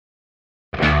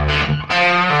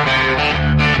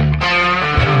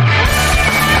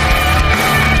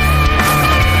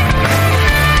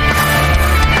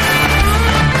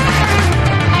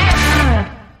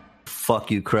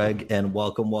Fuck you, Craig, and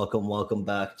welcome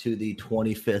back to the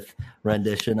 25th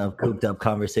rendition of Cooped Up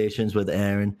Conversations with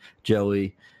Aaron,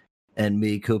 Joey, and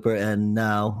me, Cooper. And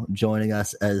now joining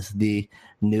us as the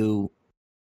new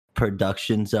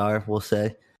production czar, we'll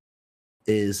say,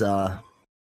 is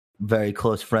very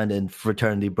close friend and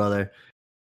fraternity brother,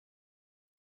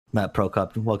 Matt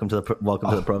Prokop. Welcome to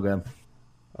the program.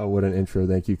 Oh, what an intro!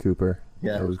 Thank you, Cooper.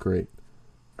 Yeah, that was great.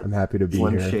 I'm happy to be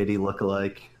Slim here. Shady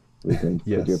lookalike. We can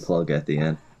put your plug at the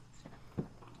end.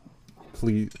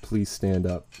 Please stand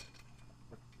up.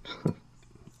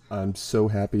 I'm so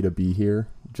happy to be here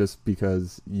just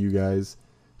because you guys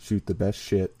shoot the best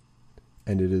shit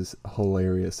and it is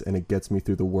hilarious and it gets me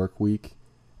through the work week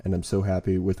and I'm so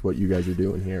happy with what you guys are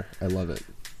doing here. I love it.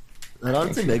 That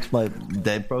honestly makes my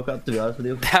day broke up, to be honest with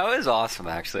you. That was awesome,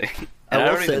 actually. I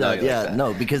will say that, yeah, like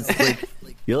no, because like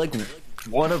you're like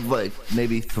one of like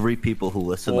maybe 3 people who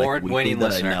listen like weekly that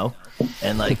listener. I know,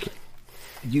 and like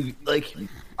you like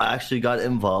I actually got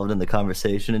involved in the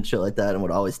conversation and shit like that, and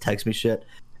would always text me shit.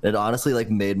 It honestly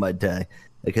like made my day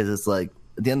because it's like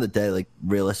at the end of the day, like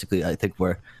realistically, I think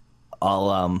we're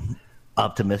all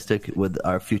optimistic with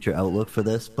our future outlook for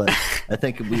this, but I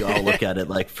think we all look at it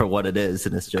like for what it is,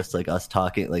 and it's just like us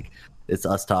talking, like it's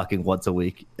us talking once a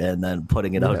week and then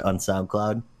putting it out on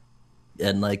SoundCloud,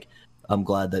 and like I'm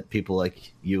glad that people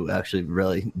like you actually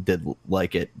really did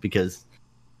like it because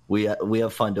we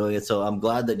have fun doing it. So I'm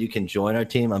glad that you can join our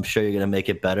team. I'm sure you're gonna make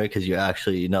it better because you're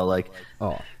actually, you know, like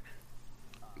none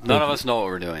of us know what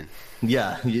we're doing.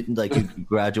 Yeah, you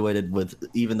graduated with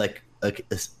even like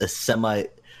a semi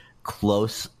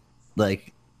close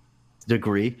like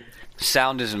degree.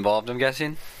 Sound is involved, I'm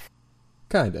guessing.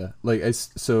 Kinda like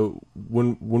so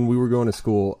when we were going to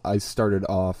school, I started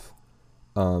off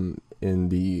in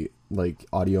the like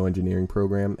audio engineering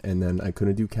program, and then I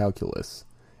couldn't do calculus,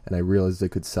 and I realized I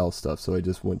could sell stuff, so I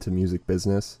just went to music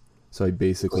business. So I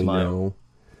basically know.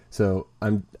 So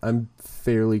I'm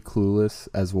fairly clueless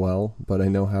as well, but I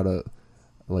know how to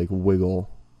like wiggle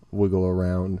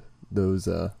around those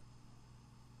the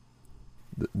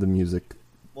music.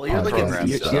 Well, you're like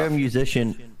you're a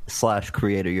musician /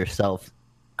 creator yourself,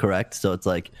 correct? So it's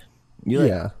like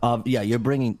you're like, you're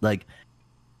bringing like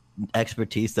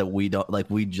expertise that we don't like.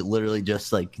 We literally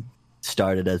just like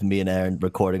started as me and Aaron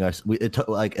recording our. It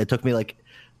took me like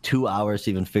 2 hours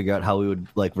to even figure out how we would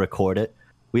like record it.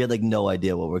 We had like no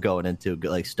idea what we're going into,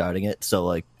 like starting it. So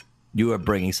like you are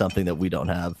bringing something that we don't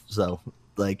have. So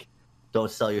like don't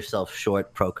sell yourself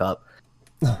short, Prokop.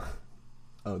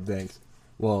 Oh, thanks.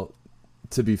 Well,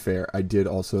 to be fair, I did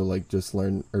also like just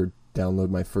learn or download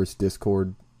my first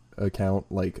Discord account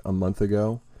like a month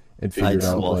ago and figured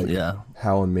out like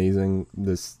how amazing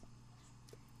this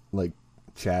like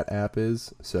chat app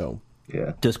is. So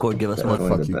yeah, Discord, give us more.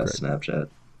 Fuck you, best Craig. Snapchat.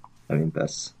 I mean,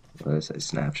 best. What did I say?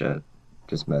 Snapchat.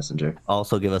 Just Messenger.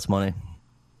 Also, give us money.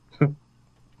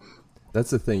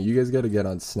 That's the thing. You guys got to get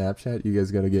on Snapchat. You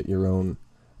guys got to get your own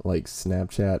like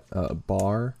Snapchat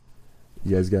bar.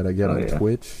 You guys got to get on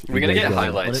Twitch. We're gonna get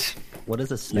highlights. What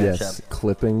is a Snapchat? Yes,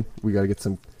 clipping. We got to get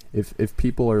some. If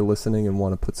people are listening and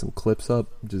want to put some clips up,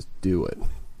 just do it.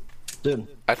 Dude,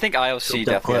 I think IOC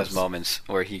definitely has moments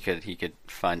where he could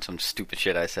find some stupid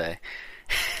shit I say.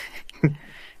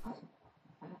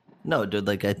 No, dude.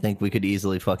 Like I think we could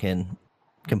easily fucking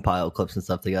compile clips and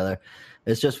stuff together.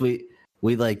 It's just we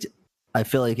like. I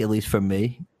feel like at least for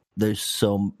me, there's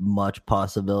so much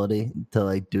possibility to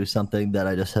like do something that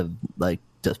I just have like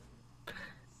just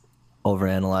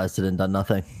overanalyzed it and done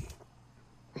nothing.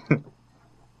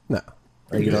 No,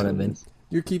 like, you know what I mean.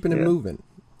 You're keeping it moving.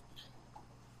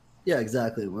 Yeah,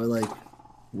 exactly.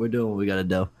 We're doing what we got to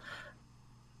do.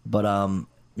 But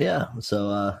yeah.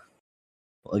 So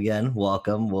again,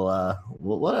 welcome. We'll I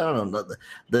don't know.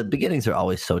 The beginnings are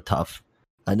always so tough.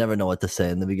 I never know what to say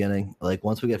in the beginning. Like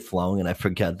once we get flowing and I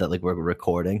forget that like we're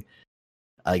recording,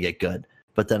 I get good.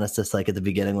 But then it's just like at the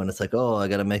beginning when it's like, oh, I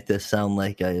got to make this sound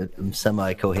like I'm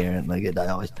semi-coherent. Like I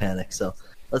always panic. So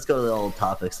let's go to the old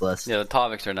topics list. Yeah, the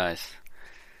topics are nice.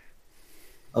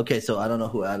 Okay, so I don't know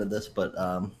who added this, but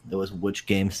it was which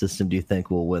game system do you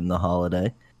think will win the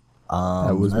holiday?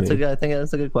 I think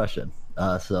that's a good question.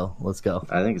 So let's go.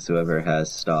 I think it's whoever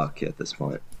has stock at this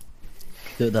point.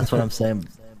 Dude, that's what I'm saying.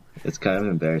 It's kind of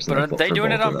embarrassing. But are they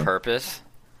doing it on purpose?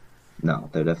 No,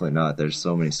 they're definitely not. There's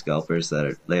so many scalpers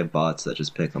they have bots that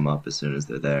just pick them up as soon as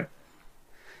they're there.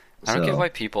 I don't get why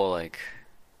people like.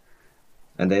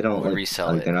 And they don't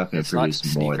resell it. They're not going to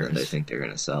produce more than they think they're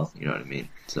going to sell. You know what I mean?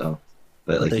 So,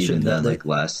 but like even then, like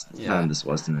last time, this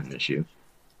wasn't an issue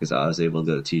because I was able to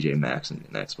go to TJ Maxx and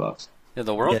get an Xbox. Yeah,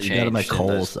 the world changed. You got my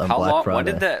Kohl's on How Black long? Friday. When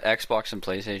did the Xbox and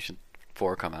PlayStation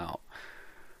 4 come out?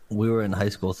 We were in high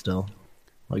school still.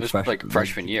 It was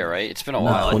freshman year, right? It's been a No,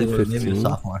 while. I think it was maybe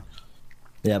sophomore.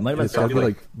 Yeah, it might have been It's gotta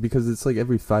sophomore. be because it's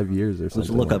every 5 years or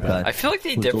something. Look up, guy. I feel like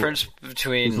the difference Who's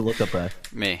between the lookup guy?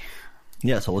 me.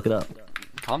 Yeah, so look it up.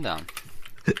 Calm down,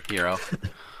 hero.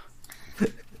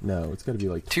 No, it's gotta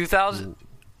be 2000.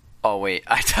 Oh wait,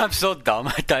 I'm so dumb.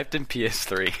 I typed in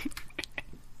PS3.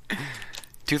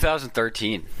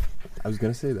 2013. I was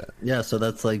gonna say that. Yeah, so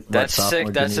that's That's sick.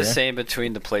 sophomore, That's the junior year? same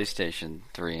between the PlayStation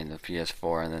 3 and the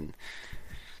PS4, and then.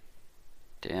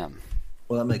 Damn.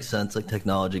 Well, that makes sense.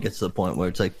 Technology gets to the point where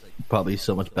it's probably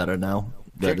so much better now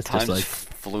that it's Time just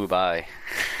flew by.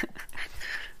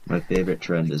 My favorite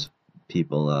trend is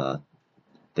people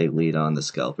they lead on the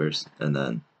scalpers and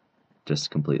then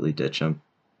just completely ditch them.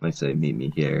 Say meet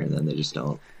me here, and then they just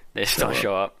don't. They just don't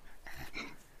show up.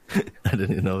 I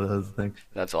didn't even know that was a thing.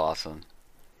 That's awesome.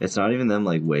 It's not even them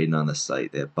waiting on the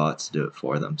site. They have bots to do it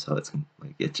for them, so it's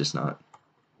it's just not.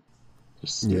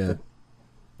 Just stupid. Yeah,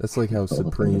 that's how The whole thing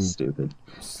Supreme is stupid.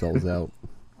 sells out.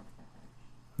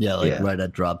 Yeah, right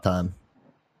at drop time.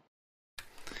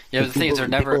 Yeah, but the thing is, they're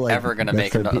never ever going to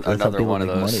make another one of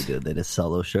those. Money, dude. They just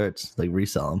sell those shirts,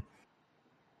 resell them.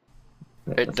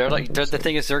 The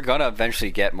thing is, they're gonna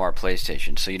eventually get more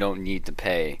PlayStation, so you don't need to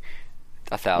pay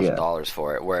 $1,000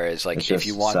 for it. Whereas, if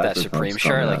you want that Supreme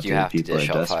shirt, you have to dish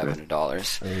out $500.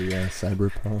 Oh yeah,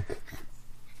 Cyberpunk.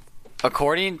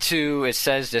 According to, it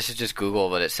says, this is just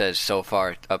Google, but it says so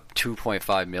far up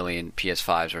 2.5 million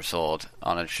PS5s were sold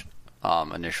on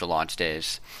initial launch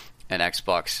days, and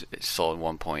Xbox sold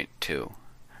 1.2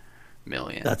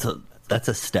 million. That's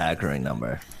a staggering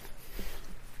number.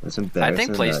 It's embarrassing. I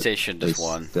think PlayStation just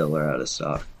won. Still are out of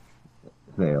stock.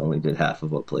 They only did half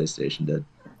of what PlayStation did.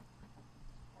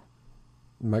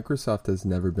 Microsoft has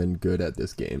never been good at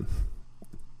this game.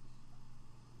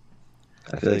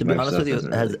 I feel To be honest with you,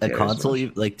 doesn't has really a care console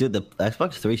as much. dude, the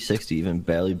Xbox 360 even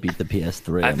barely beat the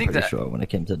PS3. I'm pretty sure when it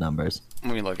came to numbers.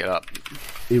 Let me look it up.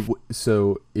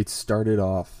 So it started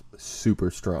off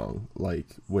super strong,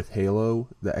 with Halo.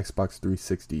 The Xbox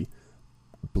 360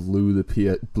 blew the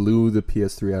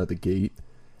PS3 out of the gate,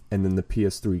 and then the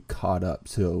PS3 caught up,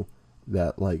 so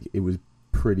that it was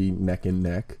pretty neck and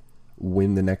neck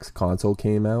when the next console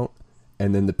came out,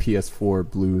 and then the PS4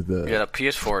 blew the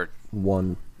PS4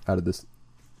 one out of this.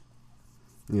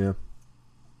 Yeah.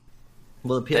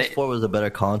 Well, the PS4 was a better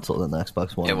console than the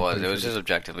Xbox One. It was just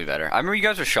objectively better. I remember you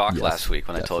guys were shocked last week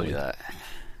when I told you that.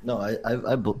 No,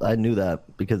 I knew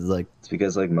that because It's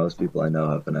because most people I know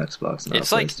have an Xbox and not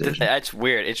It's PlayStation. it's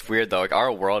weird. It's weird though.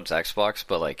 Our world's Xbox,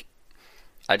 but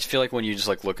I just feel when you just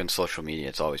look in social media,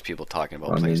 it's always people talking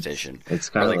about PlayStation. It's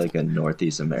kind of like a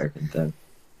Northeast American thing.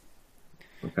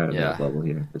 We're kind of in a bubble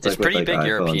here. It's pretty with, big iPhones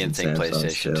European and thing, Samsungs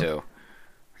PlayStation too,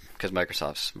 because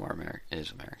Microsoft's more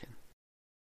American.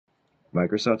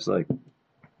 Microsoft's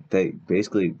they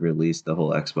basically released the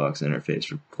whole Xbox interface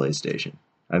for PlayStation.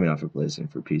 I mean, not for PlayStation,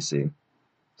 for PC.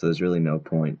 So there's really no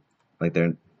point. I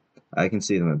can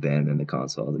see them abandoning the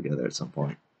console altogether at some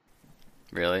point.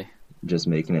 Really? Just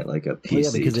making it a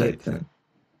PC type thing.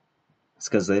 It's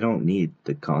because they don't need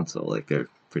the console. They're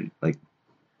pretty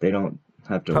they don't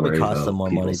have to probably worry cost about them more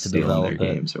people money to stealing develop their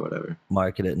it, games or whatever.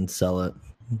 market it, and sell it.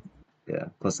 Yeah.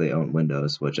 Plus they own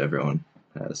Windows, which everyone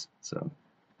has. So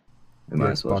they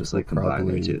might as well Xbox just will combine their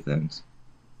probably- two things.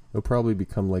 It'll probably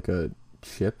become a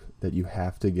chip that you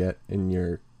have to get in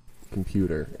your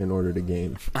computer in order to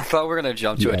game. I thought we were gonna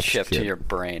jump to a Yes, chip to chip. your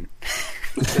brain.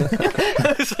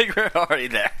 It's we're already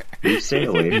there. We've stayed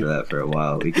away from that for a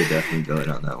while. We could definitely go in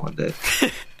on that one day.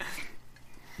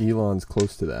 Elon's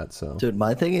close to that, so Dude,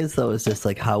 my thing is it's just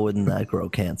how wouldn't that grow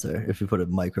cancer if you put a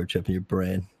microchip in your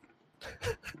brain?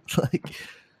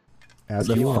 ask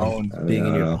The Elon. phone being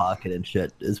in your know. pocket and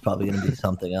shit is probably going to be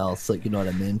something else. You know what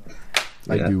I mean?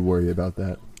 I Yeah. do worry about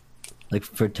that.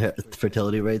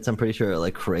 Fertility rates, I'm pretty sure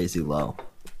are crazy low.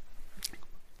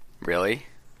 Really?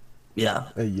 Yeah.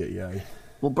 Yeah.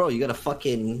 Well, bro, you got a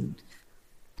fucking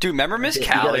Dude, remember Miss you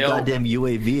got a Callio? goddamn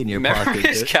UAV in your Remember pocket.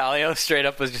 Miss Dude. Callio straight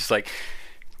up was just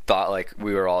thought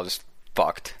we were all just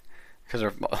fucked because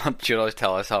she would always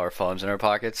tell us how our phones in our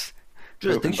pockets.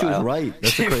 Dude, I think she was right.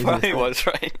 That's She the craziest probably thing. was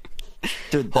right.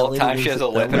 Dude, The whole that time lady she was- has a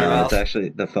lip in her that mouth. It's actually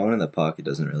the phone in the pocket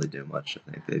doesn't really do much.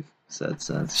 I think they've said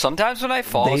since. Sometimes when I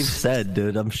fall, They've said,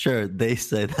 dude. I'm sure they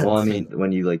say that. Well, I mean,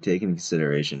 when you take into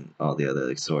consideration all the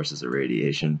other sources of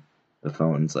radiation, the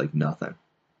phone's nothing.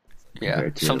 yeah.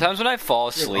 compared to- Sometimes when I fall all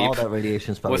asleep that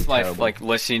radiation is probably with my terrible.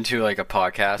 listening to a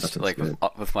podcast Nothing's good.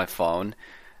 with my phone,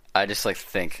 I just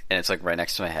think, and it's right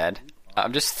next to my head.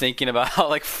 I'm just thinking about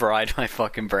how fried my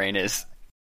fucking brain is.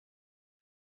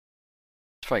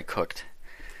 It's probably cooked.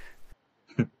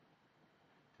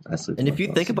 I sleep. And if you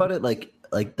think about it, like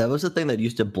that was the thing that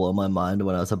used to blow my mind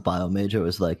when I was a bio major,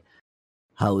 was like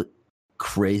how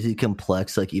crazy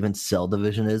complex like even cell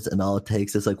division is, and all it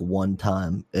takes is like one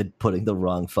time it putting the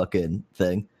wrong fucking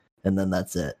thing, and then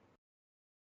that's it.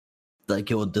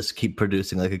 Like it will just keep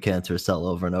producing like a cancerous cell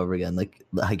over and over again. Like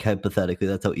hypothetically,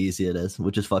 that's how easy it is,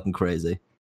 which is fucking crazy.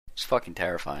 It's fucking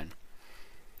terrifying.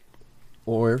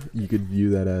 Or you could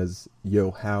view that as, yo,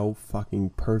 how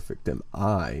fucking perfect am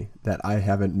I that I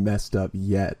haven't messed up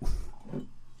yet?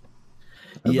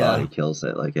 My body kills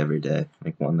it like every day.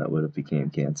 Like one that would have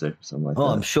became cancer, something like that.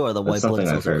 I'm sure the white blood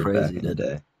cells are crazy,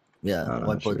 dude. Yeah,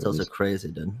 white blood cells are crazy,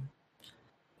 dude.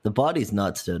 The body's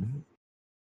nuts, dude.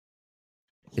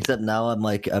 Except now I'm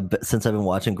like, since I've been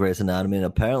watching Grey's Anatomy, and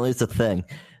apparently it's a thing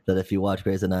that if you watch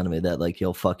Grey's Anatomy, that like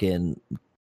you'll fucking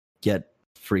get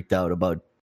freaked out about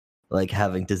like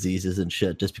having diseases and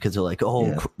shit just because they're like,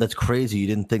 that's crazy. You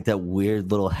didn't think that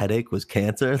weird little headache was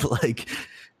cancer? Like,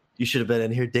 you should have been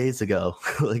in here days ago.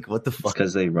 Like, what the fuck? It's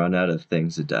because they run out of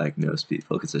things to diagnose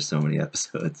people because there's so many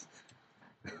episodes.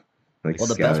 Like, well,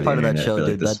 the best part of that show,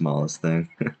 dude, the smallest thing.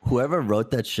 Whoever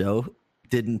wrote that show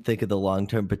didn't think of the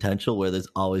long-term potential where there's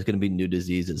always going to be new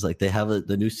diseases. Like, they have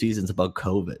the new season's about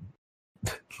COVID.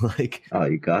 Like, oh,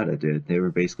 you got it, dude. They were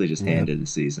basically just handed a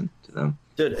season to them,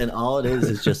 dude. And all it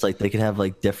is just like they can have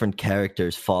like different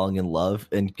characters falling in love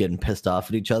and getting pissed off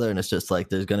at each other, and it's just like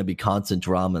there's going to be constant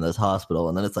drama in this hospital,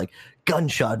 and then it's like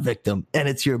gunshot victim, and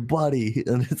it's your buddy,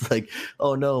 and it's like,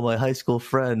 oh no, my high school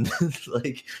friend.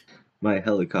 Like, my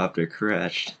helicopter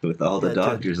crashed with all the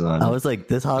doctors on it. I was like,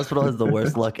 this hospital has the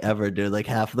worst luck ever, dude. Like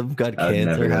half of them got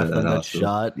cancer, half of them got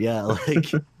shot. Yeah, like.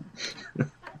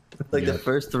 Like the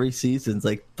first 3 seasons,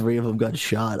 like 3 of them got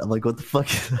shot. I'm like, what the fuck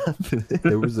is happening?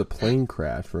 There was a plane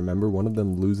crash. Remember, one of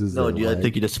them loses. No, dude, I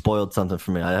think you just spoiled something for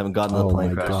me. I haven't gotten to the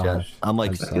plane crash yet. I'm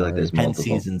like, I feel like there's 10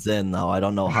 seasons in now. I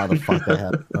don't know how the fuck I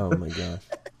have. Oh my gosh.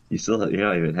 You're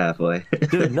not even halfway.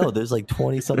 Dude, no, there's like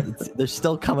 20 something. They're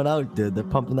still coming out, dude. They're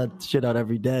pumping that shit out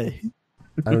every day.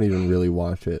 I don't even really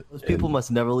watch it. Those people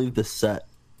must never leave the set.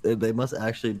 They must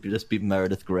actually just be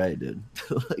Meredith Grey, dude.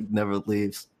 Like never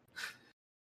leaves.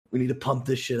 We need to pump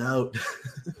this shit out.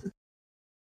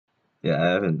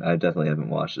 Yeah, I definitely haven't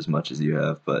watched as much as you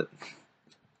have, but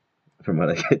from what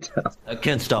I can tell, I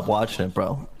can't stop watching it,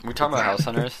 bro. We're talking about House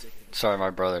Hunters. Sorry, my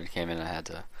brother came in. I had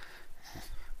to.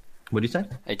 What do you say?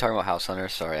 Are you talking about House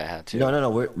Hunters? Sorry, I had to. No.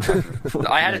 We're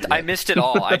I missed it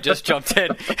all. I just jumped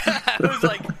in. I was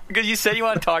like, because you said you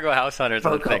want to talk about House Hunters.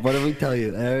 What did we tell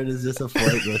you? Aaron is just a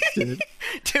flight risk, dude.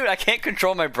 Dude, I can't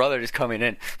control my brother just coming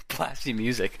in, blasting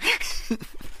music.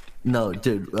 No,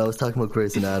 dude, I was talking about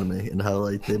Grey's Anatomy and how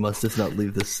like they must just not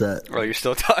leave the set. Oh, you're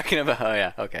still talking about? Oh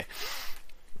yeah, okay.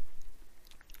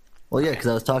 Well, yeah, because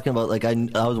I was talking about like I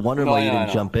was wondering why you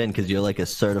didn't jump in because you're like a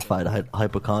certified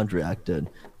hypochondriac, dude.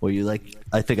 Where you like,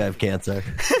 I think I have cancer.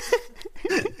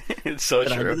 It's so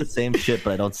true. I do the same shit,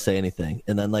 but I don't say anything.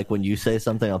 And then like when you say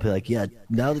something, I'll be like, yeah.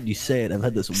 Now that you say it, I've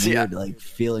had this weird like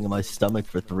feeling in my stomach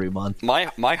for 3 months. My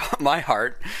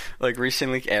heart, like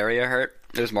recently, area hurt.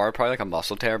 It was more probably like a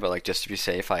muscle tear, but like just to be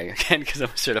safe, again because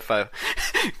I'm certified,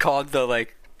 called the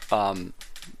like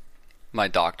my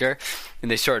doctor,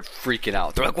 and they started freaking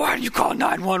out. They're like, "Why did you call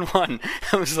 911?"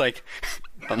 I was like,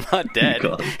 "I'm not dead,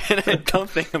 and I don't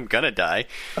think I'm gonna die."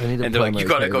 And they're like, "You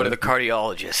gotta go to the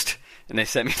cardiologist," and they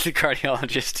sent me to the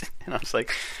cardiologist, and I was like,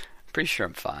 "I'm pretty sure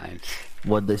I'm fine."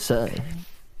 What'd they say?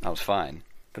 I was fine,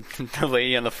 but the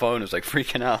lady on the phone was like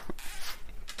freaking out.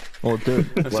 Well,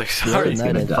 dude, I was like, sorry.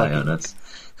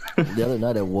 The other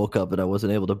night I woke up and I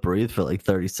wasn't able to breathe for like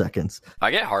 30 seconds. I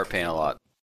get heart pain a lot.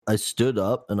 I stood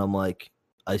up and I'm like,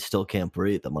 I still can't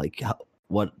breathe. I'm like,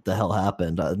 what the hell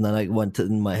happened? And then I went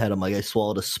in my head, I'm like, I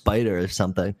swallowed a spider or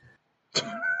something.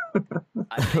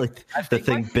 Like the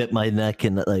thing bit my neck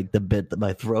and like the bit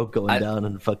my throat going down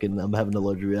and fucking I'm having an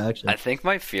allergic reaction. I think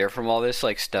my fear from all this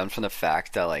like stems from the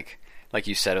fact that like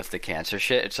you said with the cancer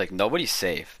shit, it's like nobody's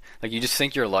safe. Like, you just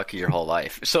think you're lucky your whole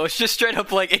life. So it's just straight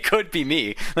up like, it could be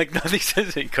me. Like, nothing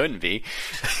says it couldn't be.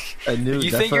 I knew, you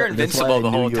think you're invincible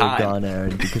the whole time. You were gone,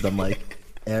 Aaron, because I'm like,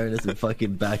 Aaron isn't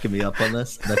fucking backing me up on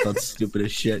this. And I felt stupid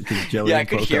as shit because Joey. Yeah, I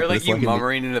could hear like you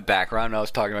murmuring in the background. I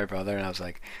was talking to my brother, and I was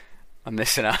like, I'm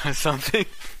missing out on something.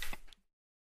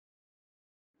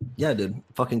 Yeah, dude,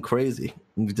 fucking crazy.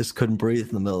 We just couldn't breathe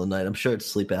in the middle of the night. I'm sure it's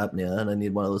sleep apnea, and I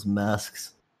need one of those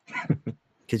masks.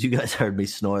 Because you guys heard me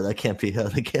snore. That can't be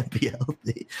healthy.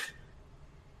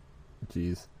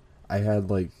 Jeez. I had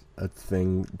like a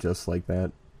thing just like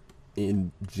that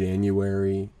in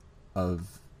January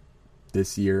of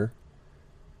this year,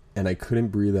 and I couldn't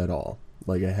breathe at all.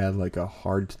 Like I had like a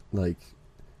hard, like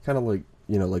kind of like,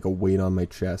 you know, like a weight on my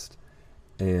chest,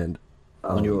 and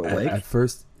when you were awake. At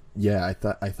first, yeah, I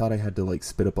thought I had to like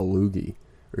spit up a loogie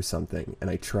or something, and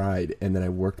I tried, and then I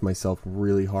worked myself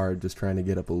really hard just trying to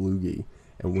get up a loogie,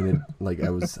 and when it like I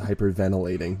was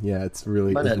hyperventilating. Yeah, it's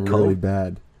really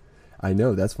bad. I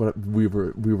know, that's what we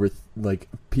were like,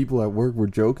 people at work were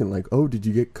joking like, "Oh, did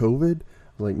you get COVID?"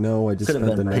 I'm like, no, I just could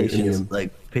have spent been the night in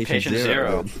patient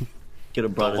zero. Could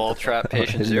have brought wall trap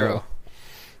patient zero.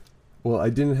 Well, I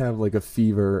didn't have like a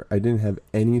fever. I didn't have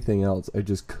anything else. I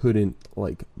just couldn't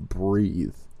like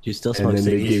breathe. You still smoke And then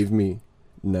ciggies? they gave me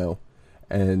no.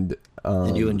 And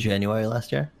did you in January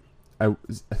last year?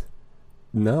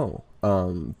 No.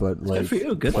 But like,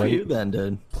 good for you then,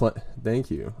 dude.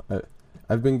 Thank you.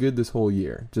 I've been good this whole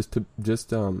year. Just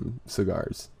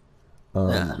cigars.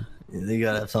 Yeah, you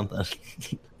gotta have something.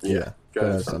 Yeah,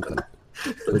 gotta have something.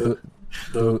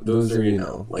 But those are, you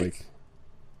know, like,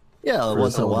 yeah, a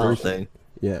once in a while thing.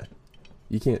 Yeah,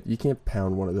 you can't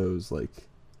pound one of those like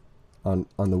on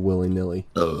the willy nilly.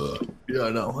 Yeah,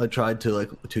 I know. I tried to like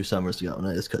 2 summers ago and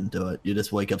I just couldn't do it. You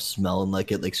just wake up smelling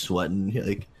like it, like sweating,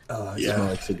 like smell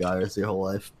like cigars your whole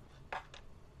life.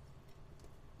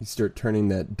 You start turning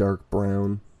that dark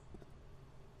brown.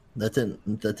 That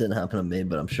didn't happen to me,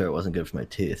 but I'm sure it wasn't good for my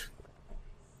teeth.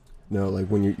 No, like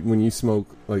when you smoke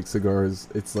like cigars,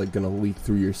 it's like gonna leak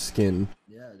through your skin.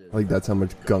 Yeah, dude. Like that's how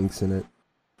much gunk's in it.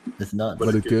 It's not.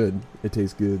 But it's good. It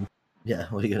tastes good. Yeah,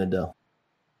 what are you gonna do?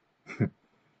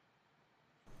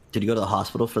 Did you go to the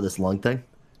hospital for this lung thing?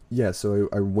 Yeah, so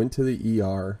I went to the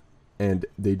ER and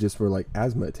they just were like,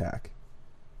 asthma attack.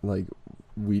 Like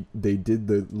they did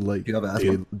the like you have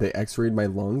asthma? they x-rayed my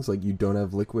lungs, like you don't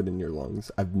have liquid in your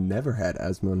lungs. I've never had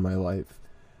asthma in my life.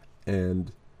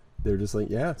 And they're just like,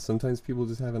 yeah, sometimes people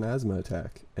just have an asthma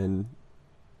attack and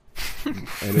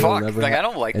fuck, like I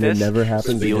don't like and this. It never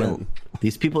happens again.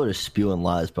 These people are just spewing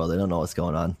lies, bro. They don't know what's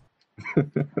going on.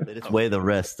 They just weigh the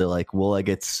risk. They're like, will I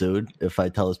get sued if I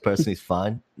tell this person he's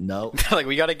fine? No. Like,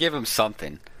 we gotta give him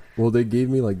something. Well, they gave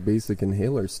me like basic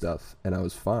inhaler stuff and I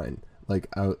was fine. Like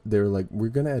they were like, we're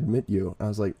gonna admit you. I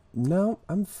was like, no,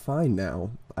 I'm fine now.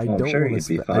 I'm sure you'd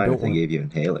be fine if they gave you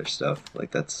inhaler stuff.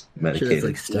 Like that's medicated. There's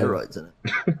like steroids in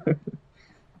it.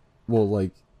 Well,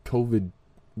 like COVID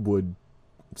would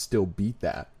still beat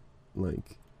that.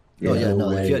 Like, if you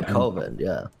had COVID,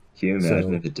 yeah. Can you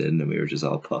imagine if it didn't and we were just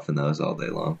all puffing those all day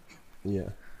long? Yeah.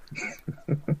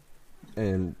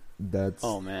 And that's...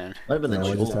 Oh, man. Might have been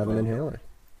I just have an inhaler.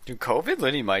 Dude, COVID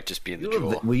literally might just be in the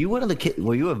jewel. Were you one of the kids?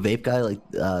 Were you a vape guy like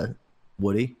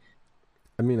Woody?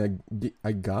 I mean,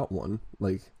 I got one.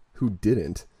 Like, who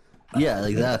didn't? Yeah,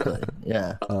 exactly.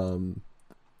 Yeah.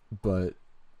 But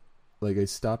like I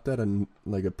stopped at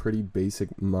a pretty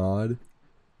basic mod,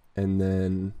 and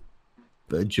then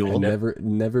a Juul. I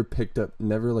never picked up,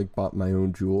 never like bought my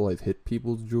own Juul. I've hit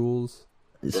people's Juuls.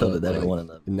 So did every one of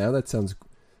them. Now that sounds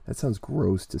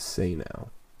gross to say now.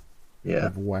 Yeah.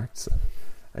 I've whacked.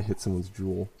 I hit someone's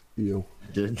Juul. Ew.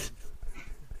 Dude.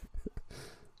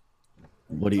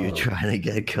 What are you trying to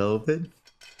get COVID?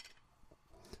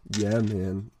 Yeah,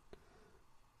 man.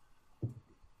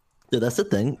 Dude, that's the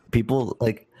thing. People,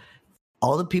 like,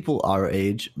 all the people our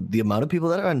age, the amount of people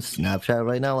that are on Snapchat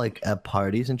right now, like, at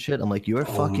parties and shit, I'm like, you're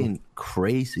fucking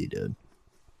crazy, dude.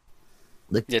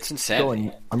 Like, it's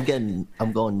insane. I'm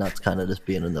going nuts kind of just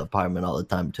being in the apartment all the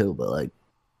time, too, but, like,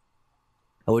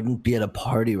 I wouldn't be at a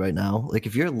party right now. Like,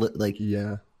 if you're, like...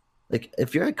 Yeah. Like,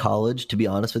 if you're at college, to be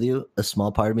honest with you, a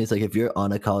small part of me is like, if you're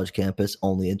on a college campus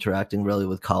only interacting really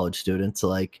with college students,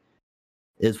 like,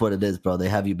 is what it is, bro. They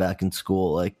have you back in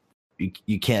school. Like,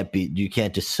 you can't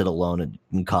just sit alone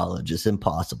in college. It's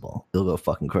impossible. You'll go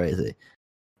fucking crazy.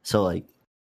 So, like,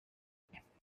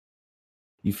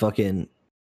 you fucking,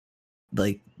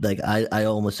 like I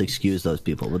almost excuse those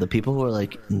people. But the people who are,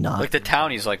 like, not. Like the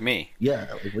townies like me. Yeah,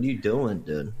 like, what are you doing,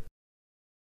 dude?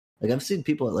 Like, I've seen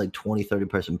people at, like, 20,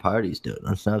 30-person parties, dude,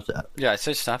 on Snapchat. Yeah, I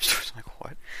said Snapchat. Like,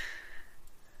 what?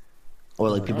 Or,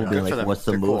 like, people being like, what's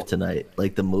the move tonight?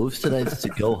 Like, the moves tonight is to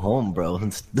go home, bro.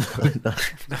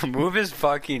 The move is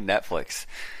fucking Netflix.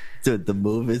 Dude, the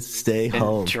move is stay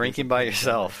home. Drinking by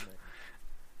yourself.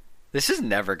 This is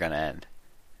never going to end.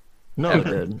 No,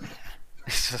 Ever. dude.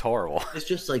 This is horrible. It's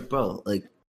just like, bro, like,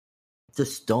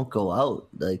 just don't go out.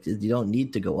 Like, you don't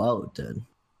need to go out, dude.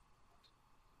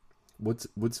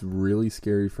 What's really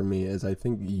scary for me is I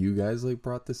think you guys like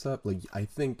brought this up. Like, I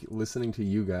think listening to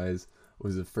you guys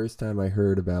was the first time I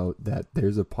heard about that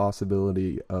there's a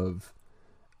possibility of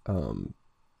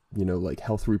like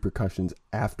health repercussions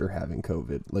after having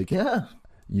COVID. Like, yeah,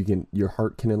 your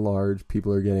heart can enlarge,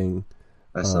 people are getting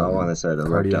I saw one that said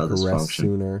cardiac erectile arrest dysfunction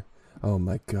sooner. Oh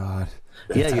my god.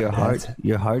 Yeah, your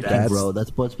heart can grow.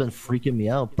 That's what's been freaking me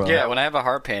out, bro. Yeah, when I have a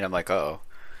heart pain, I'm like, oh.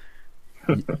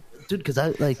 Dude, because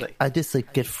I just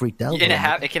get freaked out. And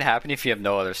it can happen if you have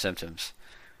no other symptoms.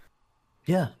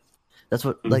 Yeah, that's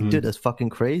what. Dude, that's fucking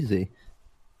crazy.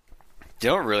 You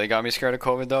know what really got me scared of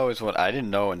COVID though is what I didn't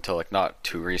know until like not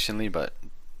too recently, but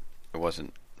it was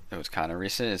kind of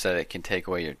recent. Is that it can take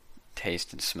away your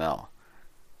taste and smell,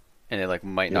 and it like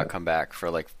might not come back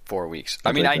for like 4 weeks.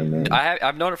 I mean,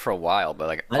 I've known it for a while, but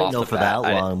like I didn't know for that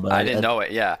long. But I didn't know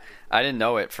it. Yeah, I didn't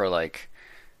know it for like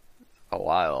a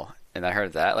while, and I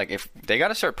heard that like if they got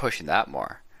to start pushing that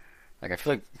more, like I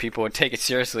feel like people would take it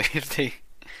seriously if they.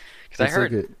 Because I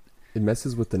heard. It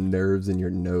messes with the nerves in your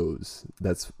nose.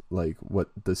 That's like what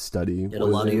the study. And a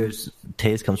lot of your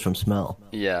taste comes from smell.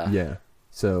 Yeah. Yeah.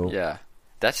 So. Yeah,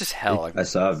 that's just hell. I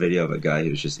saw a video of a guy who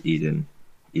was just eating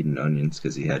onions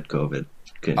because he had COVID.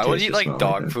 I would eat like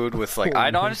dog food with like.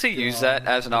 I'd honestly use that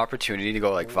as an opportunity to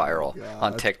go like viral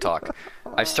on TikTok.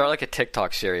 I start like a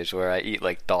TikTok series where I eat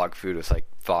like dog food with like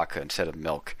vodka instead of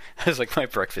milk as like my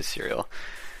breakfast cereal.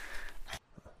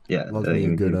 Yeah, good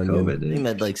onion. COVID, I think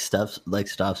that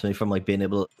stops me from like being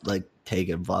able to like take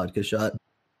a vodka shot.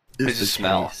 It's the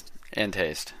smell and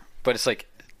taste, but it's like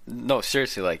no,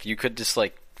 seriously, like you could just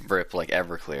like rip like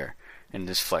Everclear and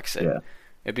just flex it. Yeah.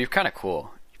 It'd be kind of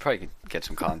cool. You probably could get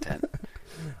some content.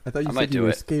 I thought you said you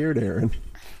were scared, Aaron.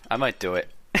 I might do it.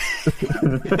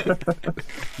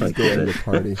 Like go to the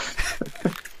party.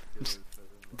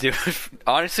 Dude,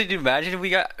 honestly, imagine if we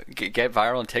get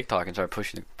viral on TikTok and start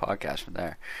pushing the podcast from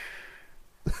there.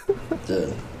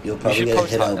 Dude, you'll probably get a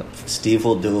hit out. Steve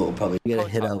will do it. We'll probably get a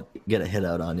hit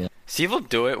out on you. Steve will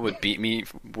do it. Would beat me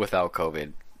without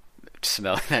COVID.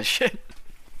 Smelling that shit.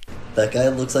 That guy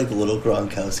looks like little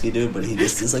Gronkowski, dude, but he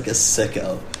just is like a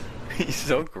sicko. He's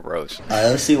so gross. I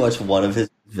honestly watched one of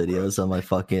his videos on my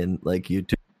fucking like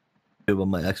YouTube on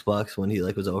my Xbox when he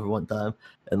like was over one time,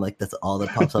 and like that's all that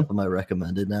pops up in my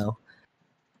recommended now.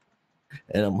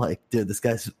 And I'm like, dude, this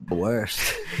guy's the worst.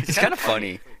 He's kind of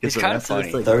funny. He's kind of funny.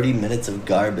 It's like 30 minutes of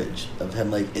garbage of him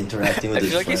like interacting with his friends. I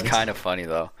feel like he's kind of funny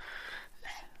though.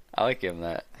 I like him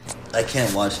that. I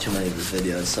can't watch too many of his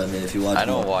videos, so I mean, if you watch, I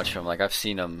don't watch him. Like I've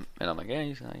seen him, and I'm like, yeah,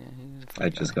 he's I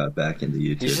just got back into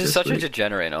YouTube. He's just such a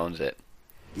degenerate and owns it.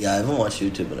 Yeah, I haven't watched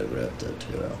YouTube, but I ripped it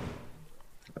too.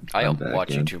 I watch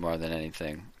YouTube more than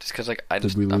anything, just because like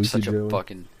I'm such a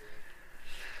fucking.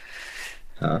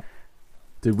 Huh?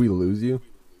 Did we lose you?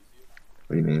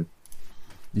 What do you mean?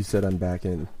 You said I'm back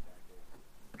in.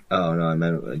 Oh no, I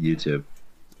meant YouTube.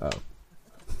 Oh.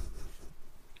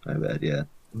 My bad. Yeah.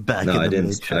 No, I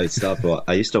didn't. I stopped.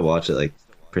 I used to watch it like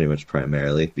pretty much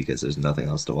primarily because there's nothing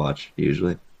else to watch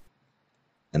usually,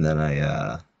 and then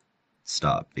I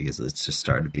stopped because it just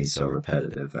started being so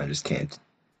repetitive. I just can't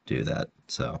do that.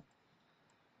 So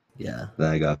yeah.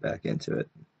 Then I got back into it.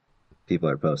 People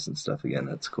are posting stuff again.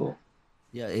 That's cool.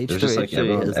 Yeah, There's just like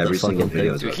every single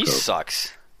video. Dude, he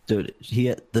sucks. Dude,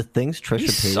 the things Trisha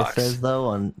Paytas says though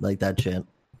on like that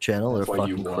channel are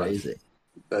fucking crazy.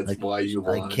 That's like, why you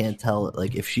watch. I can't tell.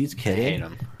 Like if she's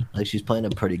kidding, like she's playing a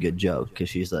pretty good joke because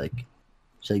she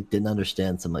didn't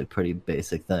understand some like pretty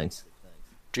basic things.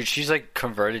 Dude, she's like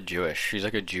converted Jewish. She's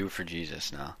like a Jew for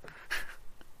Jesus now.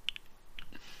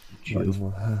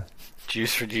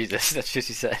 Jews for Jesus. That's what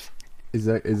she said. Is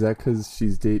that because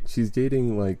she's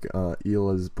dating like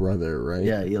Hila's brother, right?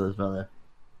 Yeah, Hila's brother.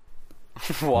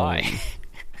 Why?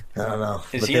 I don't know.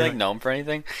 Is he like known for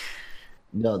anything?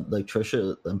 No, like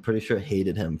Trisha, I'm pretty sure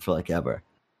hated him for like ever.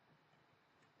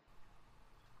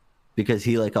 Because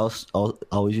he like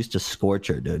always used to scorch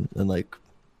her, dude, and like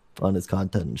on his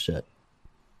content and shit.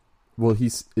 Well,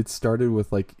 it started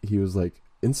with like he was like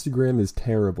Instagram is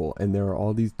terrible, and there are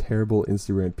all these terrible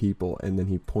Instagram people, and then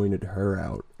he pointed her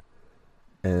out,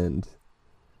 and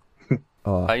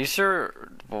I used to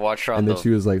watch her on. And then she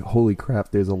was like, "Holy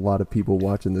crap! There's a lot of people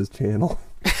watching this channel."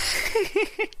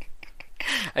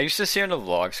 I used to see her in the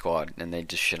Vlog Squad, and they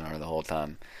just shit on her the whole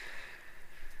time.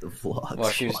 The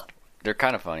Vlog Squad. They're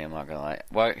kind of funny. I'm not gonna lie.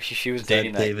 Why she was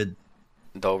dating David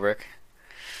Dobrik.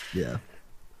 Yeah.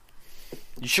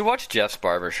 You should watch Jeff's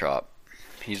Barbershop.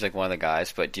 He's like one of the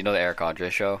guys. But do you know the Eric Andre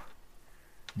show?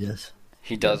 Yes.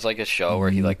 He does like a show where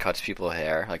he like cuts people's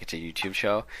hair, like it's a YouTube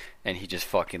show, and he just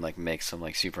fucking like makes them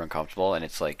like super uncomfortable, and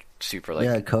it's like super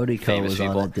like Cody Co was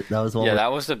people. On it. That was the one. Yeah,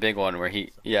 that was the big one where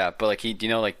but like do you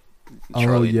know like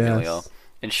Charlie D'Amelio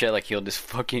and shit, like he'll just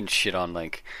fucking shit on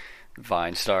like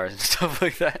Vine stars and stuff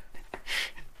like that.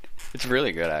 It's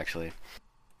really good actually.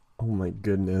 Oh my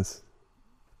goodness.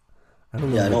 I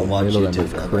don't know. Yeah, I don't watch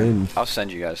YouTube. Cringe. I'll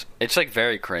send you guys. It's like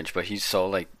very cringe, but he's so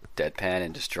like deadpan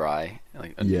and just dry,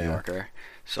 like a New Yorker.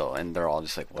 So, and they're all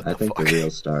just like, what the fuck? I think the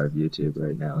real star of YouTube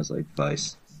right now is like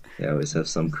Vice. They always have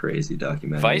some crazy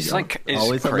documentary. Vice like is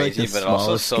always crazy, have, like, but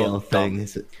also so dumb.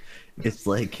 It's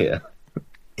like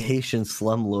Haitian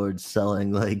slumlords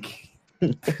selling like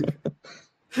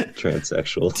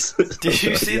transsexuals. Did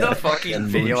you see the fucking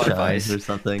video on Vice or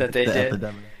something that they did?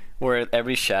 Epidemic. Where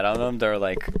every shout out them, they're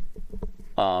like,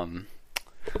 oh,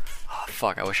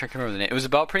 fuck, I wish I could remember the name. It was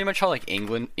about pretty much how like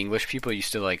English people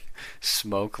used to like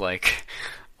smoke like,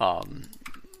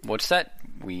 what's that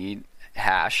weed?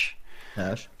 Hash.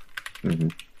 Mm-hmm.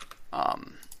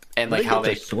 And like how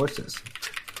they sources.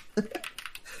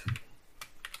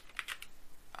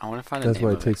 I want to find. That's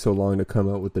why it takes so long to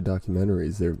come out with the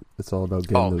documentaries. It's all about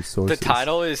getting those sources. The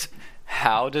title is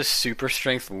How Super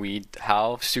Strength Weed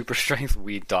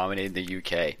Dominated the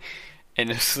UK. And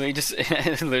it's literally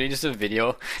just a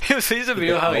video. It was just a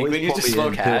video how England used to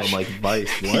smoke hash. Like,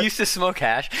 Vice, what? He used to smoke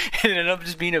hash, and it ended up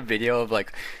just being a video of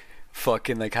like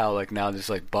fucking like how like now there's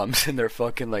like bums in their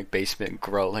fucking like basement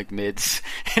grow like mids,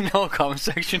 and the whole comment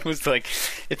section was like,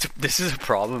 this is a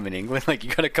problem in England. Like, you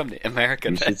gotta come to America.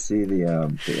 You should see the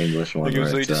English one. Like, it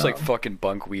was literally just like fucking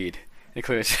bunk weed.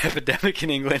 Including it's an epidemic in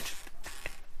England.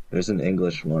 There's an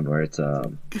English one where it's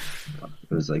it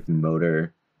was like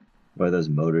motor. What are those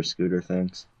motor scooter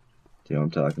things? Do you know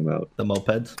what I'm talking about? The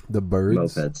mopeds? The birds?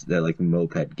 Mopeds. They're like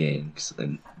moped gangs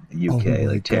in the UK,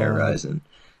 like terrorizing.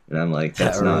 And I'm like,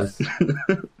 that's not...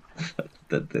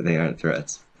 that they aren't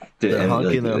threats. They're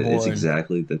honking their horn. It's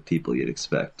exactly the people you'd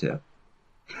expect, too.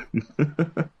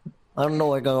 I don't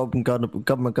know,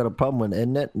 government got a problem with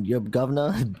internet. Your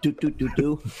governor,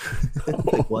 do.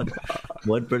 Like,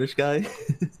 what British guy?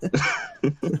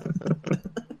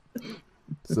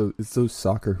 So it's those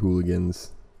soccer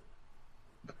hooligans.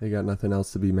 They got nothing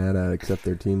else to be mad at except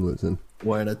their team losing.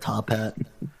 Wearing a top hat.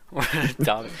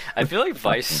 I feel like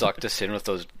Vice sucked us in with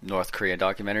those North Korea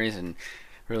documentaries and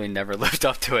really never lived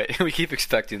up to it. We keep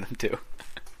expecting them to.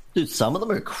 Dude, some of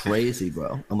them are crazy,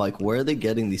 bro. I'm like, where are they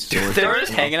getting these stories? They were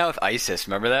just hanging out with ISIS.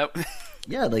 Remember that?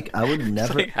 Yeah, like I would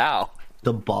never. Like, how?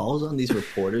 The balls on these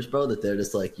reporters, bro, that they're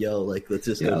just like, yo, like let's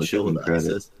just go chill with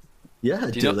ISIS.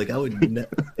 Yeah, dude, like I would,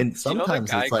 and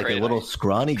sometimes it's like a little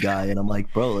scrawny guy, and I'm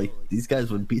like, bro, like these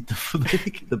guys would beat the fuck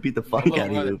out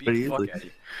of you pretty easily.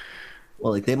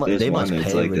 Well, like they must pay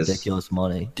like ridiculous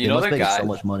money. Do you know they must the make guy? So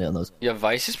much money on those. Yeah,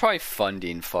 Vice is probably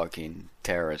funding fucking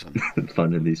terrorism.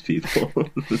 Funding these people.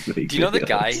 Do you know the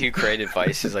guy who created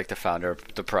Vice is like the founder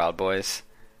of the Proud Boys?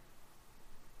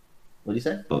 What do you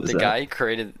say? The guy who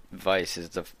created Vice is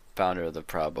the founder of the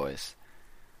Proud Boys.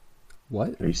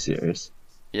 What? Are you serious?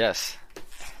 Yes.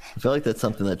 I feel like that's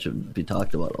something that should be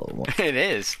talked about a little more. It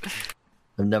is.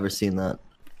 I've never seen that.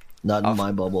 Not in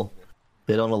my bubble.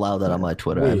 They don't allow that on my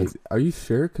Twitter. Wait, are you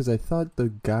sure? Because I thought the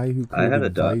guy who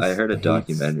created I heard a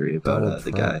documentary about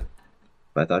the guy,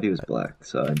 but I thought he was black.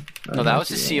 So no, that was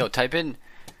the CEO. Type in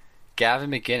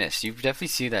Gavin McInnes. You definitely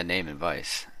see that name in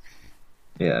Vice.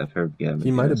 Yeah, I've heard Gavin.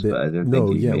 He might have been. But I didn't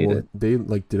think he made it. They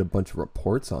like did a bunch of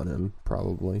reports on him,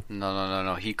 probably.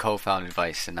 No. He co-founded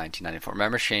Vice in 1994.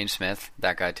 Remember Shane Smith?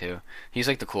 That guy too. He's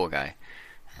like the cool guy.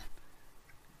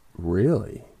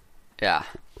 Really? Yeah.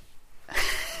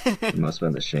 It must have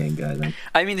been the Shane guy then.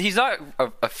 I mean, he's not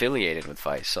affiliated with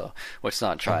Vice, so let's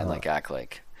not try and like act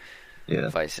like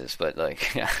Vice is. But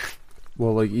like, yeah.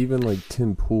 Well, like even like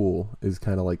Tim Pool is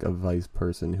kind of like a Vice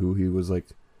person who he was like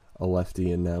a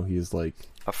lefty and now he's like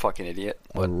a fucking idiot.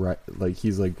 Right, like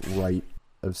he's like right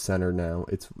of center now.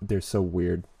 They're so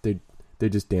weird. They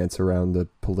just dance around the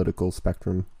political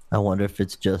spectrum. I wonder if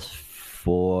it's just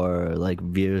for like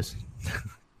views.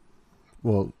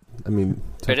 Well, I mean,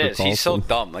 it is. He's so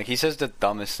dumb. Like he says the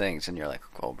dumbest things, and you're like,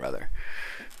 "Oh, brother."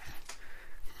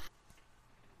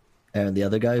 And the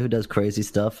other guy who does crazy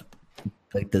stuff,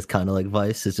 like this kind of like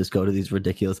Vice, is just go to these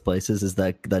ridiculous places. Is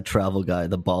that travel guy,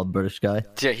 the bald British guy?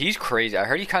 Yeah, he's crazy. I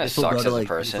heard he kind of sucks as a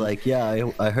person. He's like,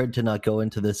 yeah, I heard to not go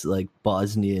into this like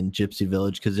Bosnian gypsy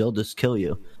village because they'll just kill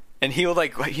you. And he'll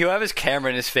have his camera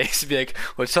in his face and be like,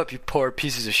 "What's up, you poor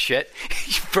pieces of shit?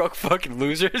 You broke fucking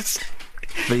losers."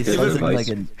 But he says it like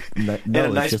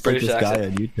it's just British like this guy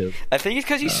on YouTube. I think it's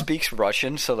because he speaks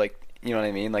Russian, so like, you know what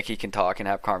I mean? Like he can talk and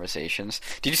have conversations.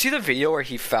 Did you see the video where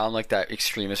he found like that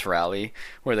extremist rally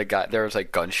where there was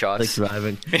like gunshots? Like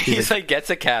driving. He's like gets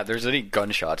a cab. There's any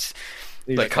gunshots.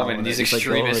 Like coming, and these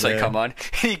extremists like come on.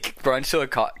 He runs to a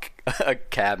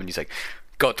cab and he's like,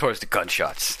 "Go towards the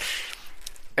gunshots."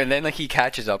 And then like he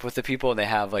catches up with the people and they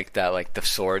have like that like the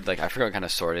sword, like I forgot what kind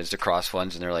of sword it is, the cross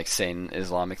ones, and they're like saying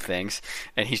Islamic things,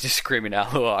 and he's just screaming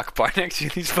Allahu Akbar next to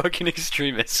these fucking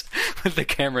extremists with the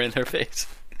camera in their face.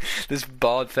 This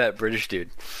bald fat British dude.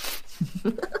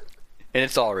 And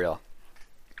it's all real.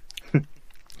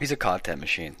 He's a content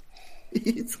machine.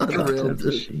 He's unreal,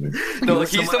 dude. No, like,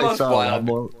 he's the most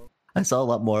wild. I saw a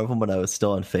lot more of him when I was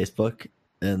still on Facebook,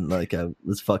 and like I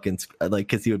was fucking like,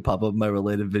 because he would pop up in my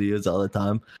related videos all the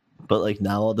time. But like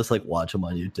now I'll just like watch him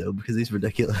on YouTube because he's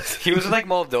ridiculous. He was in like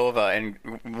Moldova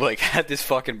and like had this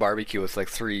fucking barbecue with like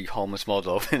 3 homeless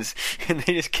Moldovans, and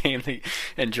they just came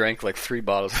and drank like 3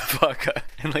 bottles of vodka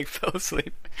and like fell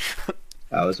asleep.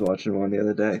 I was watching one the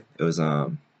other day. It was I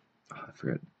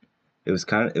forget. It was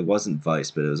it wasn't Vice,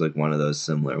 but it was like one of those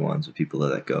similar ones with people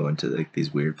that go into like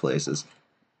these weird places.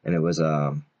 And it was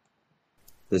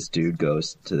this dude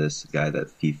goes to this guy that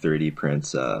he 3D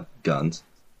prints guns.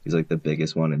 He's like the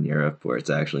biggest one in Europe where it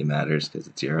actually matters because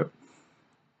it's Europe.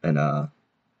 And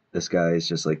this guy is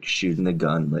just like shooting the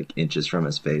gun like inches from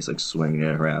his face, like swinging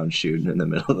it around, shooting in the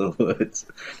middle of the woods.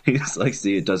 He's like,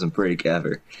 see, it doesn't break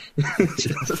ever. And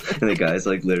the guy's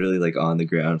like literally like on the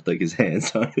ground with like his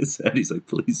hands on his head. He's like,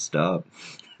 please stop.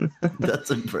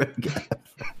 Doesn't break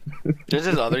ever. There's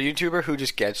this other YouTuber who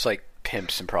just gets like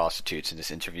pimps and prostitutes and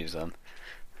just interviews them.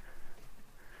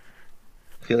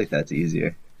 I feel like that's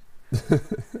easier.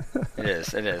 It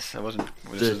is. I wasn't.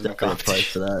 There's definitely a price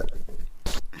for that.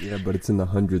 Yeah, but it's in the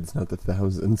hundreds, not the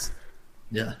thousands.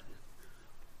 Yeah.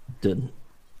 Didn't.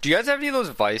 Do you guys have any of those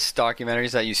Vice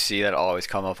documentaries that you see that always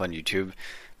come up on YouTube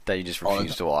that you just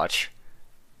refuse to watch?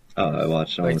 Oh, I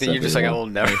watched like that. You're just like, I will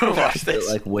never watch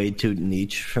this. Like way too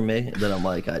niche for me. Then I'm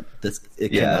like,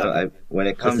 when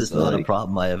it comes, this is not a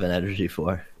problem I have an energy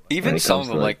for. Even some of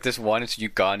them, like this one, it's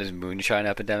Uganda's moonshine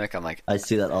epidemic. I'm like, I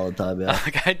see that all the time. Yeah,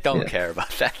 like, I don't care about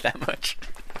that much.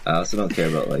 I also don't care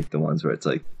about like the ones where it's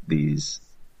like these.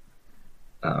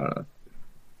 I don't know,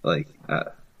 like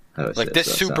like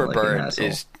this super bird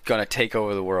is gonna take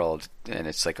over the world, and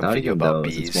it's like a video about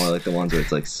bees. It's more like the ones where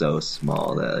it's like so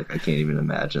small that like I can't even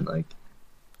imagine like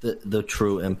the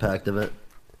true impact of it.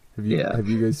 Have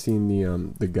you guys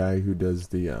seen the guy who does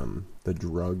the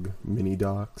drug mini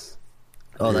docs?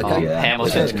 Oh, that guy,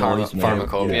 Hamilton's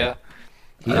Pharmacopoeia.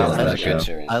 Yeah.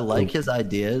 I like his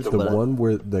ideas. The one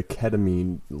where the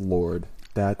ketamine lord,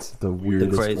 that's the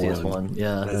weirdest, the craziest one.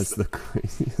 Yeah, that's the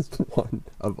craziest one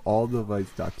of all the Vice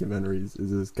documentaries.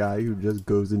 Is this guy who just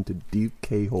goes into deep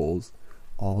K-holes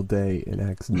all day and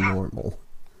acts normal.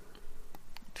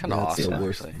 Kind of awesome,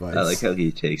 actually. I like how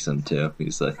he takes them too.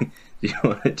 He's like, "Do you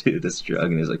want to do this drug?"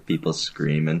 And there's like people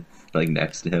screaming like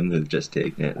next to him who've just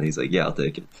taken it, and he's like, "Yeah, I'll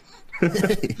take it."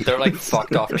 They're like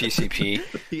fucked off PCP.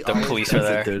 The police are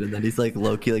there, dude, and then he's like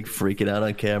low-key like freaking out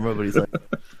on camera, but he's like,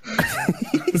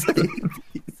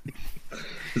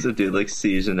 there's a dude like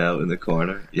seizing out in the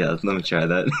corner. Yeah, let me try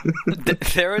that.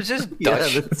 There was this Dutch.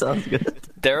 Yeah, that sounds good.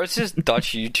 There was this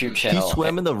Dutch YouTube channel. He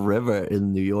swam in the river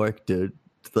in New York, dude.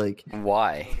 Like,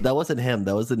 why? That wasn't him.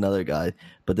 That was another guy.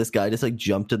 But this guy just like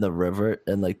jumped in the river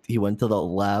and like he went to the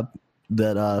lab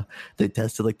that they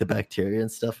tested like the bacteria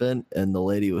and stuff in, and the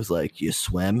lady was like, "You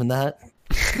swam in that?"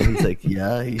 And he's like,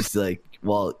 "Yeah." He's like,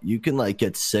 "Well, you can like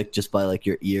get sick just by like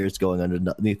your ears going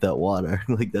underneath that water."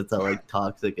 Like that's how like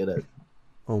toxic it is.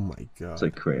 Oh my god! It's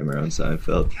like Kramer on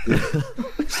Seinfeld.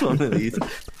 It's one of these.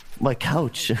 My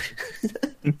couch.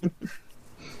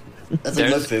 That's like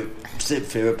my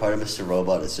favorite part of Mr.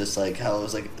 Robot. It's just like how it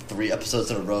was like 3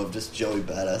 episodes in a row of just Joey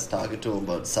Badass talking to him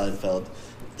about Seinfeld,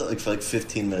 like for like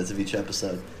 15 minutes of each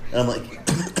episode, and I'm like,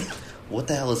 what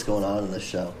the hell is going on in this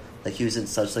show? Like he was in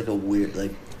such like a weird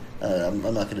like. I'm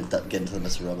not gonna get into the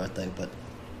Mr. Robot thing, but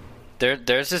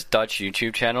there's this Dutch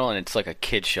YouTube channel, and it's like a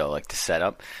kid show, like the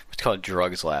setup. It's called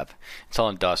Drugs Lab. It's all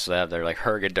in Dutch Lab. They're like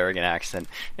Hergen-Durgen accent,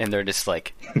 and they're just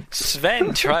like,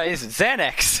 Sven tries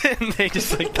Xanax, and they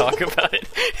just like talk about it,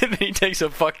 and then he takes a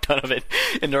fuck ton of it,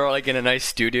 and they're all like in a nice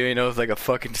studio, you know, with like a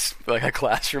fucking like a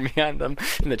classroom behind them,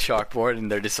 and the chalkboard,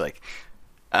 and they're just like,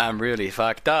 I'm really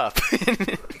fucked up,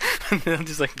 and they'll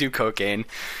just like do cocaine.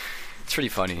 It's pretty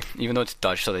funny, even though it's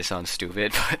Dutch, so they sound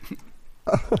stupid, but.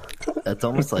 That's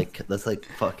almost like that's like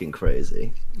fucking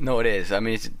crazy. No, it is. I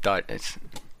mean, it's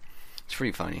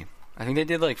pretty funny. I think they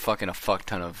did like fucking a fuck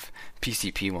ton of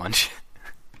PCP ones.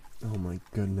 Oh my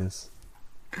goodness!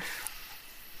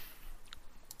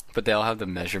 But they all have the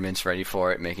measurements ready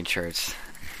for it, making sure it's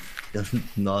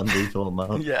non-lethal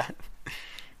amount. Yeah,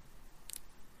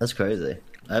 that's crazy.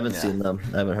 I haven't seen them.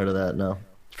 I haven't heard of that. No,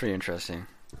 it's pretty interesting.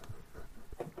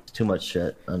 Too much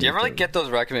shit. Do you ever like get those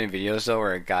recommended videos though,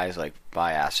 where a guy's like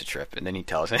buy acid trip and then he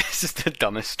tells it? It's just the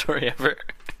dumbest story ever.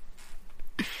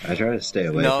 I try to stay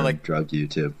away from like drug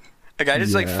YouTube. A guy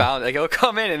just like found like, he'll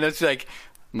come in and it's like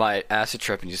my acid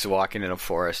trip, and he's just walking in a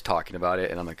forest talking about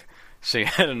it, and I'm like, so you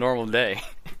had a normal day?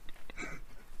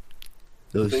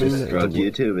 Drug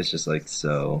YouTube is just like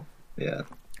so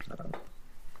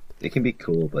it can be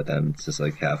cool, but then it's just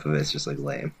like half of it's just like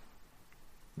lame.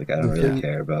 Like I don't really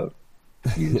care about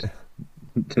you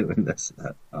doing this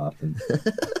that often.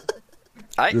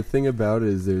 The thing about it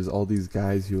is there's all these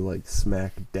guys who like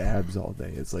smack dabs all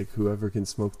day. It's like whoever can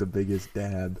smoke the biggest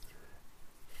dab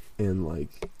and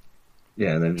like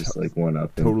and then just like one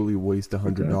up totally waste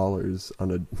 $100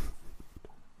 on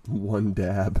a one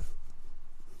dab.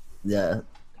 Yeah,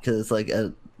 because it's like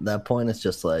at that point it's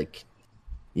just like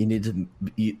you need to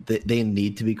they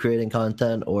need to be creating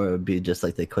content, or it would be just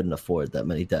like they couldn't afford that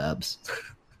many dabs.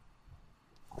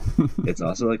 It's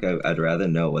also like I'd rather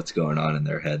know what's going on in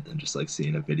their head than just like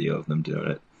seeing a video of them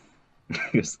doing it.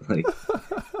 Just like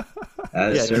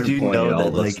at a certain point, it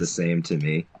all looks the same to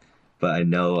me, but I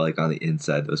know like on the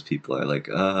inside, those people are like,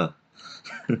 yeah,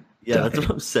 that's what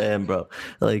I'm saying, bro.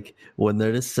 Like when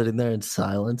they're just sitting there in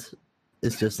silence,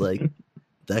 it's just like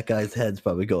that guy's head's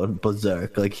probably going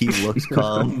berserk. Like he looks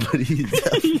calm, but he's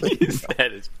definitely his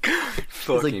head is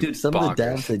fucking like, dude, some bonkers. of the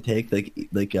dabs they take,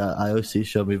 like IOC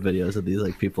showed me videos of these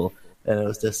like people, and it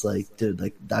was just like, dude,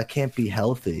 like that can't be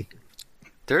healthy.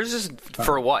 There's just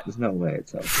for what? There's no way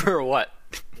it's healthy. For what?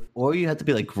 Or you have to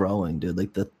be like growing, dude.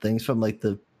 Like the things from like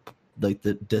the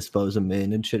Dispos of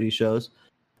Maine and shitty shows,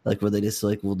 like where they just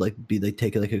like will like be like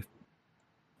taking like a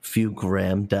few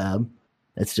gram dab.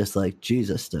 It's just like,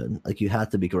 Jesus, dude. Like you have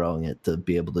to be growing it to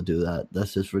be able to do that.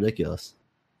 That's just ridiculous.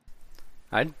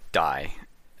 I'd die.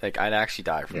 Like I'd actually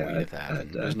die from weed if that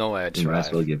happened. There's no way I'd survive. You might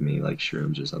as well give me like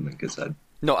shrooms or something, because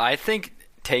No, I think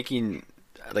taking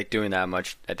like doing that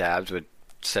much dabs would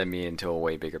send me into a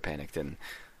way bigger panic than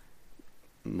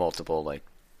multiple like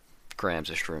grams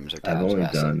of shrooms or dabs. I've only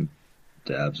done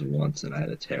dabs once, and I had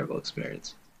a terrible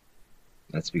experience.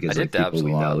 That's because like people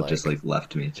we know just like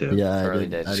left me too. Yeah, I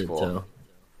did too.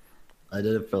 I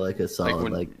did it for like a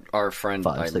solid like our friend,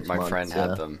 5-6 my months, friend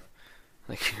had them.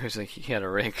 Like he was like he had a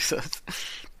rig, so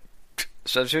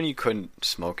that's when you couldn't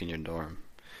smoke in your dorm,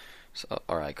 so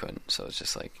or I couldn't. So it's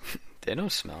just like they don't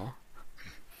smell,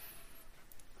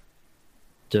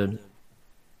 dude.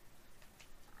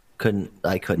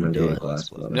 I couldn't do it. You know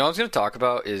what I was gonna talk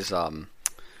about is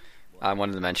I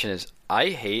wanted to mention is I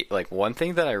hate like one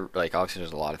thing that I like. Obviously,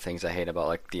 there's a lot of things I hate about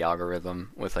like the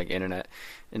algorithm with like internet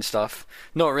and stuff.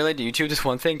 No, related to YouTube, just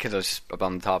one thing because I was just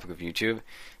on the topic of YouTube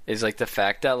is like the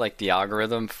fact that like the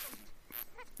algorithm,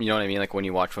 you know what I mean? Like when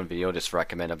you watch one video, just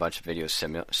recommend a bunch of videos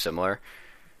similar.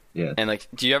 Yeah. And like,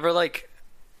 do you ever like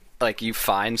you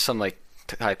find some like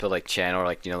type of like channel or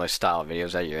like like style of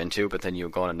videos that you're into, but then you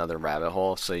go on another rabbit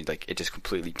hole, so you, like it just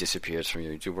completely disappears from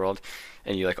your YouTube world,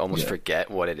 and you like almost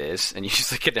forget what it is, and you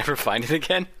just like can never find it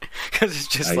again because it's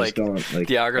just I just don't, like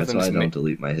the algorithm. That's why I don't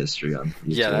delete my history on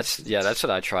YouTube. Yeah, that's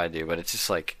what I try to do, but it's just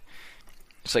like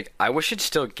it's like I wish it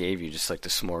still gave you just like the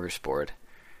smorgasbord.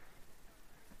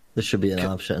 This should be an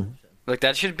option. Like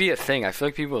that should be a thing. I feel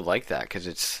like people would like that because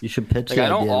it's. You should pitch. Like I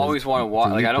don't always want to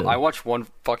watch. Like I watch one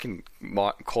fucking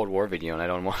Cold War video and I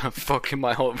don't want to fucking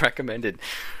my whole recommended.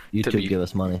 YouTube give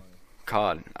us money.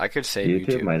 God, I could say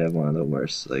YouTube might have one of the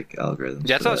worst like algorithms.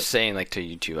 Yeah, that's what I was saying. Like to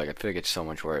YouTube, like I feel like it's so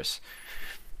much worse.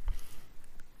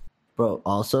 Bro,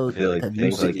 also, I feel like have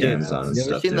you seen Amazon you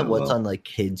ever seen the what's on like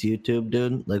kids YouTube,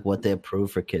 dude? Like what they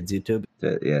approve for kids YouTube?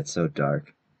 Yeah, it's so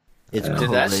dark. It's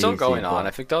that's still going on.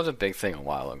 I think that was a big thing a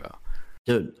while ago.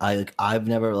 Dude, I've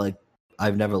never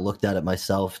looked at it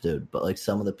myself, dude. But like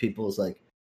some of the people's like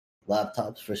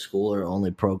laptops for school are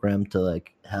only programmed to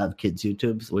like have kids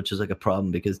YouTubes, which is like a problem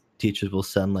because teachers will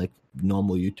send like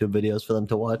normal YouTube videos for them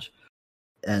to watch,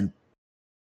 and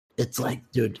it's like,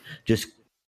 dude, just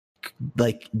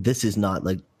like this is not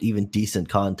like even decent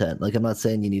content. Like I'm not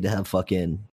saying you need to have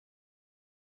fucking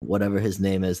whatever his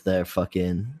name is there,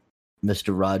 fucking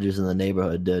Mr. Rogers in the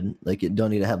Neighborhood, dude. Like you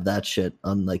don't need to have that shit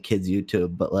on like kids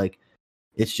YouTube, but like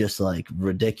it's just like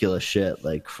ridiculous shit,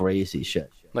 like crazy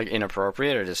shit. Like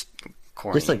inappropriate or just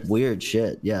corny? Just like weird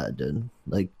shit, yeah, dude.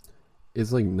 Like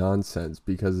it's like nonsense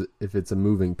because if it's a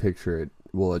moving picture, it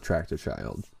will attract a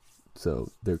child.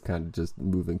 So they're kind of just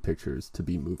moving pictures to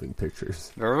be moving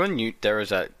pictures. Remember when there was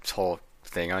that whole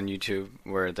thing on YouTube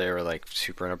where they were like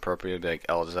super inappropriate, like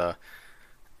Elsa.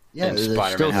 Yeah, and there's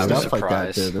Spider-Man still have stuff a surprise. like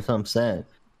that, dude. That's what I'm saying.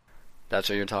 That's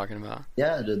what you're talking about?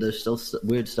 Yeah, dude. There's still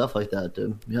weird stuff like that,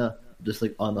 dude. Yeah, just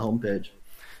like on the homepage.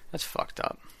 That's fucked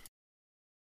up.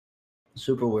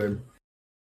 Super weird.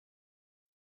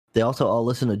 They also all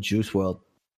listen to Juice WRLD.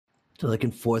 So like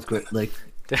in 4th grade, like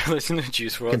they listen to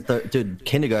Juice WRLD. Dude,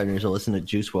 kindergartners will listen to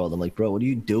Juice WRLD. I'm like, bro, what are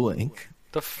you doing?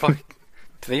 The fuck?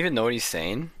 Do they even know what he's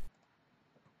saying?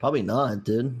 Probably not,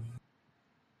 dude.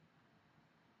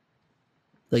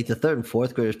 Like the 3rd and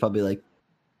 4th graders probably like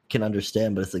can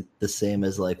understand, but it's like the same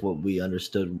as like what we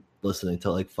understood listening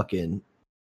to like fucking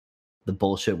the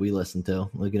bullshit we listen to.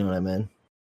 Like, you know what I mean?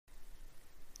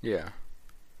 Yeah.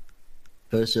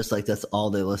 But it's just like that's all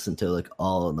they listen to. Like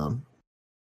all of them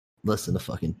listen to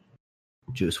fucking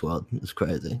Juice WRLD. It's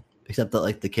crazy. Except that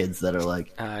like the kids that are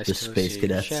like just space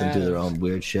cadets and do their own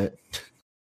weird shit.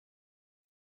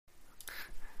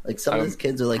 Like some of these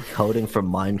kids are like coding for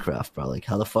Minecraft, bro. Like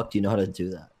how the fuck do you know how to do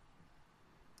that?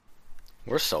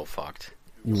 We're so fucked.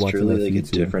 It's truly like a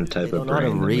different type of brain. They don't know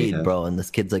how to read, bro. And this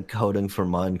kid's like coding for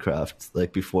Minecraft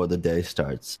like before the day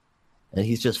starts, and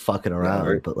he's just fucking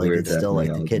around. But like it's still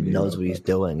like the kid knows what he's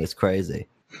doing. It's crazy.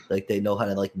 Like they know how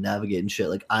to like navigate and shit.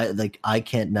 Like I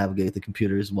can't navigate the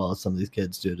computer as well as some of these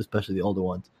kids do, especially the older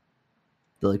ones.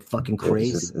 They're like fucking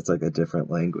crazy. It's like a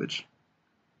different language.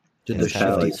 Dude, they're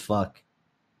shifty as fuck.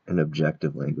 An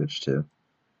objective language too.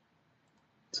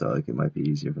 So like it might be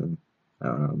easier for them. I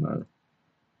don't know. I'm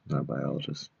not a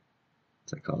biologist,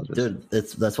 psychologist. Dude,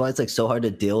 that's why it's like so hard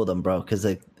to deal with them, bro. Because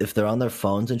like if they're on their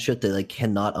phones and shit, they like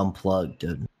cannot unplug,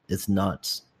 dude. It's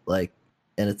nuts. Like,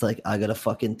 and it's like I gotta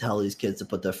fucking tell these kids to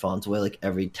put their phones away like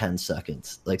every 10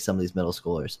 seconds. Like some of these middle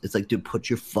schoolers, it's like, dude, put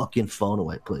your fucking phone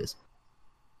away, please.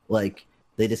 Like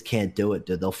they just can't do it,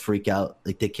 dude. They'll freak out.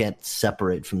 Like they can't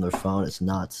separate from their phone. It's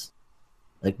nuts.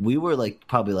 Like we were like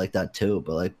probably like that too,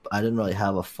 but like I didn't really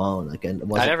have a phone. Like I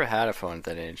never had a phone at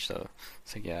that age, so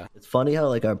it's like yeah. It's funny how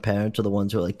like our parents are the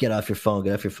ones who are like, get off your phone,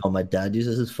 get off your phone. My dad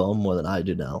uses his phone more than I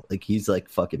do now. Like he's like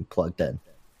fucking plugged in.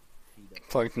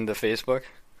 Plugged into Facebook?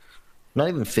 Not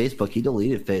even Facebook. He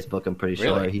deleted Facebook. I'm pretty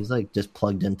sure. Really? He's like just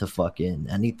plugged into fucking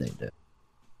anything, dude.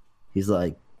 He's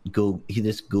like Google. He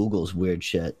just Googles weird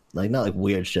shit. Like not like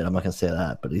weird shit. I'm not gonna say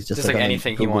that, but he's just like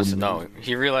anything he wants to know.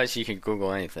 He realized he can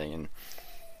Google anything and.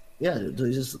 Yeah,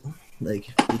 he's just like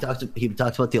he talked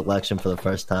about the election for the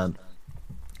first time.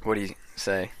 What do you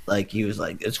say? Like he was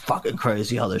like, "It's fucking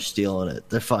crazy how they're stealing it.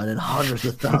 They're finding hundreds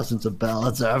of thousands of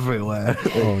ballots everywhere."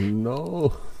 Oh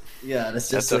no! Yeah, and it's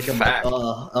just like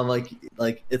I'm like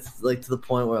it's like to the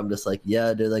point where I'm just like,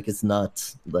 yeah, dude, like it's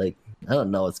nuts. Like I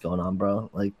don't know what's going on, bro.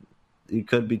 Like it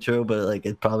could be true, but like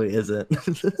it probably isn't.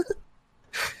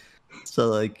 So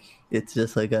like it's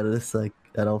just like I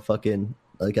don't fucking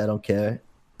like I don't care.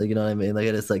 Like, you know what I mean? Like,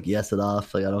 I just, like, yes it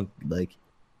off. Like, I don't, like,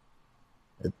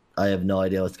 I have no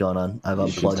idea what's going on. I've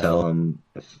unplugged. You should tell him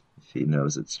if he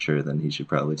knows it's true, then he should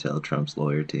probably tell Trump's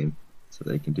lawyer team so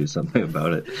they can do something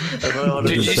about it.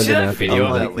 Did you see that video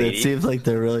of that lady? It seems like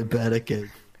they're really bad at it.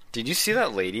 Did you see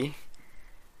that lady?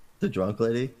 The drunk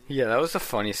lady? Yeah, that was the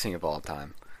funniest thing of all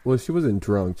time. Well, she wasn't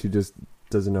drunk. She just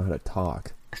doesn't know how to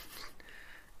talk.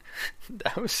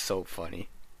 That was so funny.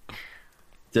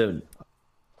 Dude.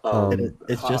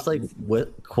 It's just like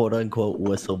quote unquote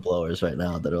whistleblowers right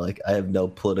now that are like, I have no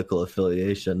political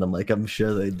affiliation. I'm like, I'm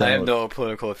sure they don't. I have no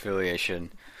political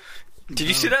affiliation. Did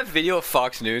you see that video of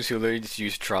Fox News who literally just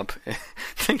used Trump?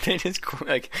 They just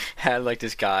like had like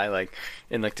this guy like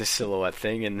in like this silhouette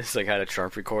thing and this like had a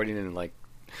Trump recording and like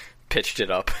pitched it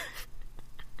up.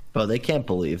 Bro, they can't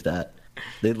believe that.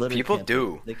 They literally people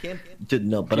do. They can't. Dude,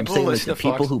 no, but people I'm saying like the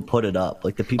people who put it up,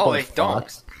 like the people at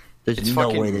Fox. Don't. There's no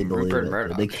way they believe it.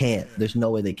 Murdoch. They can't. There's no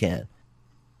way they can.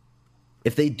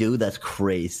 If they do, that's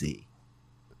crazy.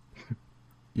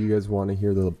 You guys want to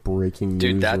hear the breaking news?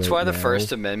 Dude, that's right why the now?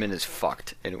 First Amendment is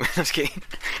fucked. Anyway, I'm just kidding.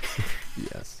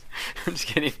 Yes. I'm just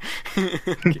kidding.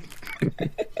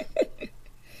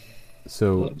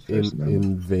 So,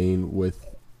 in vain with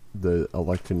the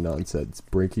election nonsense,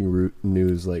 breaking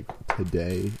news like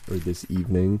today or this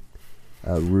evening,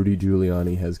 Rudy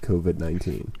Giuliani has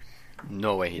COVID-19.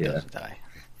 No way he doesn't die.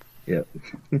 Yep.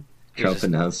 Trump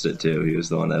announced it too. He was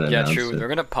the one that announced it. Yeah, true. They're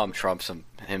gonna pump Trump him.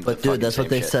 But dude, that's what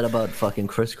they said about fucking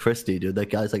Chris Christie, dude. That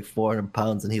guy's like 400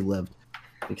 pounds and he lived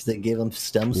because they gave him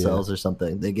stem cells or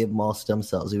something. They gave him all stem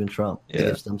cells. Even Trump, they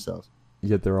gave stem cells.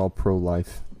 Yet they're all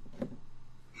pro-life.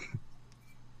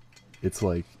 It's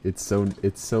like it's so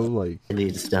like they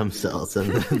need stem cells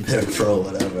and they're pro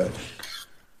whatever.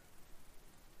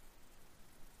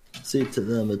 See, to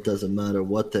them, it doesn't matter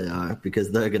what they are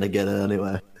because they're gonna get it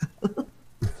anyway.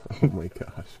 Oh my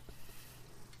gosh!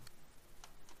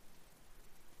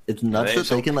 It's nuts that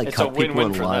they can like cut people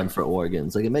in line for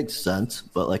organs. Like it makes sense,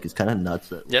 but like it's kind of nuts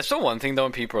that. Yeah, it's the one thing though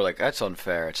when people are like, "That's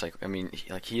unfair." It's like, I mean,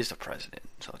 like he is the president,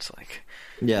 so it's like,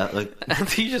 yeah, like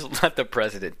you just let the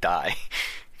president die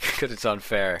because it's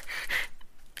unfair.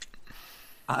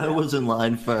 I was in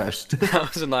line first. I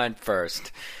was in line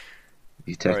first.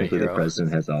 Technically, the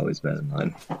president has always been in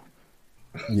line.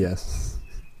 Yes.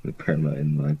 The perma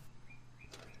in line.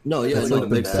 No, yeah, it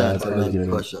makes sense. I didn't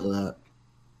question that.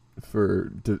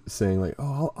 For saying like,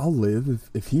 oh, I'll live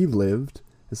if he lived.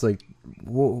 It's like,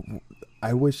 well,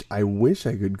 I wish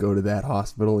I could go to that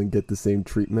hospital and get the same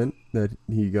treatment that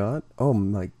he got. Oh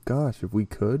my gosh, if we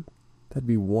could, that'd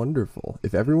be wonderful.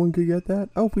 If everyone could get that,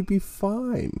 oh, we'd be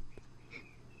fine.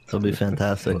 That'd be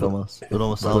fantastic. It would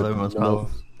almost solve everyone's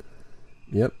problems.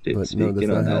 Yep, Dude, but no, that's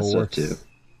not how it works. Too.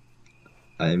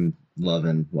 I'm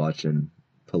loving watching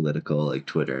political like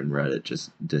Twitter and Reddit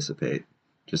just dissipate,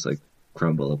 just like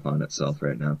crumble upon itself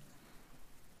right now.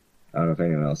 I don't know if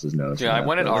anyone else has noticed. Yeah, I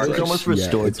went in It's almost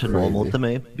restored to normal to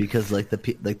me because like the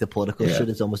political shit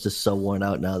is almost just so worn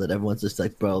out now that everyone's just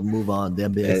like, bro, move on. The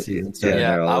NBA season.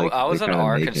 I was an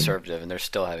R conservative, and they're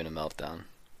still having a meltdown.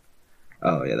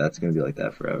 Oh yeah, that's gonna be like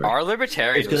that forever. Our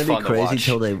libertarian it's gonna be crazy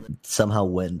till they somehow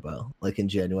win, bro. Like in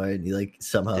January, and you like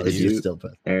somehow you're still.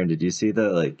 Aaron, did you see the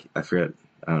like? I forget.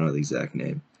 I don't know the exact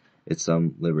name. It's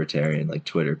some libertarian like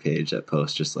Twitter page that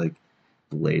posts just like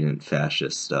blatant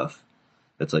fascist stuff.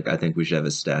 It's like I think we should have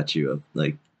a statue of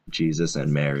like Jesus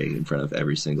and Mary in front of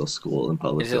every single school in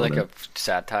public. Is it like a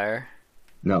satire?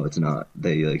 No, it's not.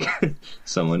 They like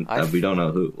someone we don't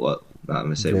know who. Well, I'm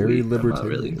gonna say I'm not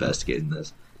really investigating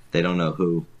this. They don't know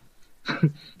who.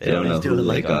 They don't know who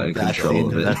like got in control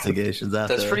of it. Investigations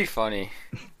after. That's pretty funny.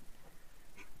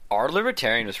 Our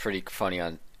libertarian was pretty funny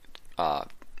on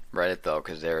Reddit though,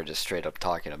 because they were just straight up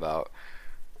talking about.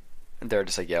 They're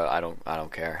just like, yeah, I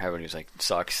don't care. Everyone was like,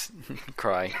 sucks, keep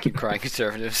crying,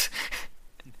 conservatives.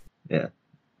 Yeah,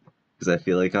 because I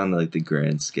feel like on like the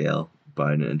grand scale,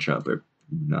 Biden and Trump are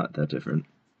not that different.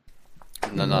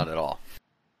 No, not at all.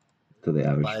 To the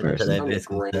average person. Today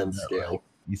basically said that, like,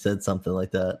 you said something like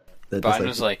that. Biden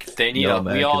was like, they need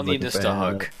we all need this to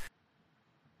hug.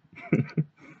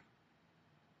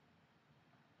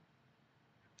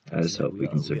 I just hope we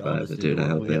can survive it, dude. I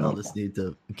hope they all just need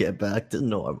to get back to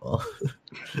normal.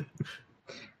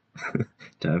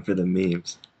 Time for the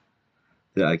memes.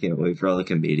 Dude, I can't wait for all the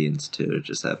comedians to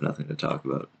just have nothing to talk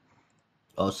about.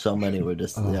 Oh, so many were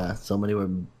just so many were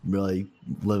really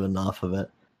living off of it.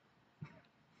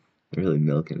 Really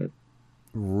milking it.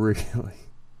 Really?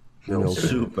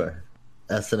 Super.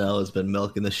 SNL has been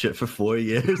milking the shit for 4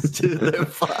 years, dude. They're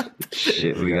fucked.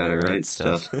 Shit, we gotta write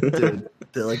stuff. Dude,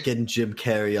 they're like getting Jim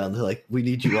Carrey on. They're like, we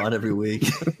need you on every week.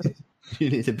 You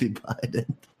need to be Biden.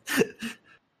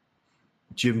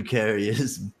 Jim Carrey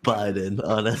is Biden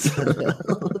on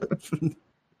SNL.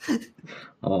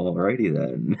 Alrighty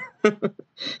then.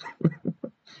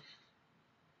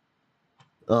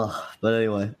 But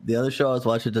anyway, the other show I was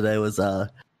watching today was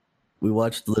we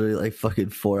watched literally like fucking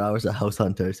 4 hours of House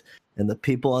Hunters, and the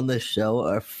people on this show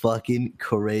are fucking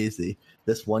crazy.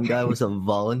 This one guy was a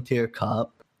volunteer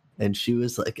cop, and she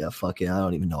was like a fucking, I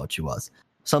don't even know what she was.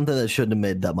 Something that shouldn't have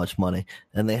made that much money.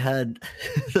 And they had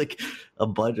like a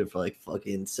budget for like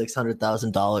fucking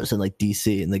 $600,000 in like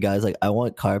DC. And the guy's like, I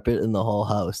want carpet in the whole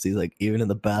house. He's like, even in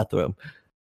the bathroom.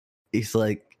 He's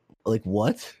like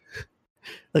what?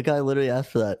 The guy literally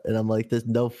asked for that. And I'm like, there's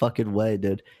no fucking way,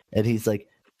 dude. And he's like,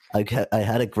 I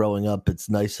had it growing up. It's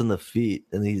nice on the feet.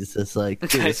 And he's just like,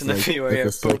 nice on the feet where you're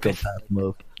a psychopath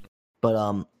move.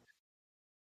 But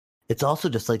it's also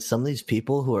just like some of these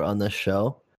people who are on this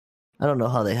show, I don't know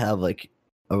how they have like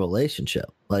a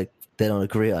relationship. Like they don't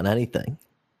agree on anything.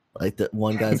 Like the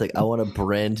one guy's like, I want a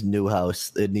brand new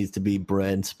house. It needs to be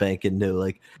brand spanking new.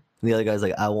 Like the other guy's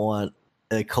like, I want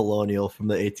a colonial from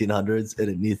the 1800s and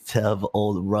it needs to have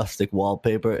old rustic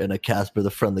wallpaper and a Casper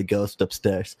the Friendly Ghost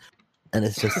upstairs. And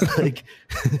it's just like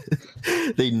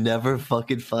they never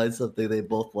fucking find something they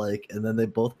both like, and then they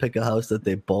both pick a house that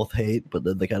they both hate, but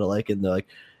then they kind of like it, and they're like,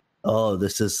 oh,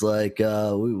 this is like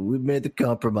we made the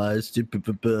compromise.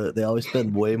 They always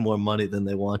spend way more money than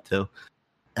they want to,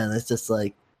 and it's just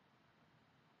like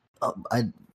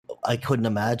I couldn't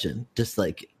imagine. Just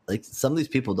like some of these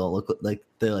people don't look like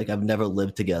they're like, I've never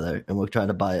lived together, and we're trying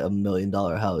to buy $1 million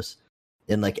house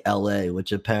in like LA,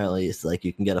 which apparently is like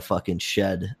you can get a fucking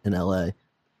shed in LA.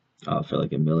 Oh, for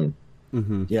like $1 million.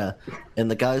 Mm-hmm. Yeah, and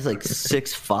the guy's like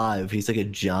 6'5". He's like a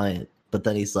giant, but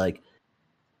then he's like,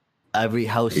 every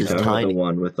house is tiny. The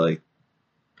one with like,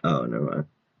 oh, never mind.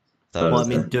 Well, I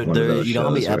mean, dude, you know how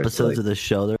many episodes of this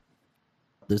show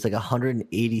there's like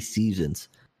 180 seasons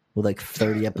with like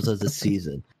 30 episodes a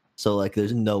season. So like,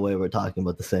 there's no way we're talking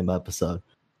about the same episode.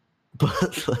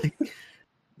 But like,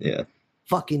 yeah,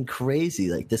 fucking crazy.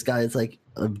 Like this guy is like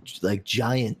a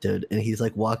giant, dude, and he's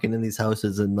like walking in these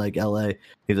houses in like LA.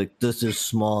 He's like, this is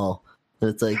small. And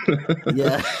it's like,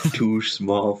 yeah, too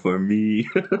small for me.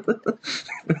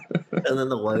 And then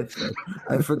the wife's like,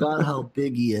 I forgot how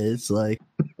big he is. Like,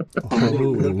 I didn't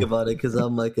even think about it because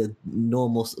I'm like a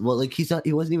normal. Well, like he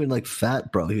wasn't even like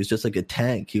fat, bro. He was just like a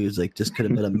tank. He was like just could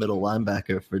have been a middle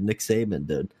linebacker for Nick Saban,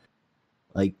 dude.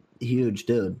 Like huge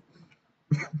dude.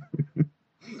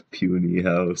 Puny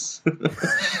house.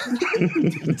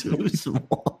 Too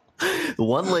small.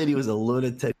 One lady was a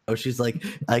lunatic. She's like,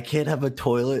 I can't have a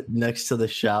toilet next to the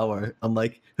shower. I'm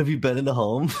like, have you been in a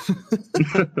home?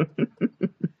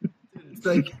 It's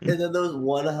like, and then there was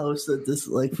one house that this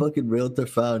like fucking realtor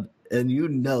found, and you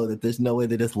know that there's no way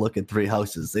they just look at 3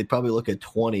 houses. They probably look at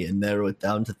 20 and narrow it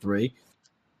down to 3.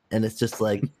 And it's just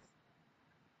like,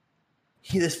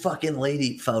 this fucking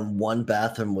lady found one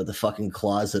bathroom with a fucking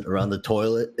closet around the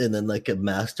toilet and then like a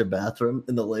master bathroom.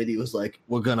 And the lady was like,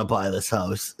 we're going to buy this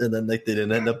house. And then like they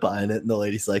didn't end up buying it. And the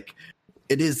lady's like,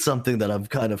 it is something that I'm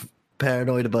kind of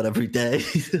paranoid about every day.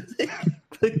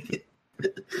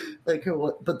 Like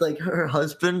her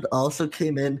husband also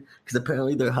came in because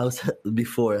apparently their house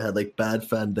before had like bad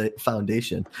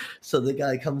foundation. So the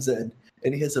guy comes in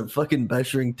and he has a fucking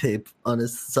measuring tape on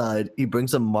his side. He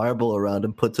brings a marble around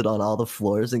and puts it on all the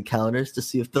floors and counters to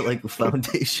see if the like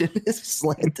foundation is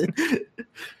slanted.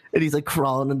 And he's like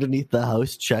crawling underneath the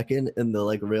house checking, and the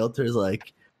like realtor's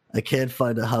like, I can't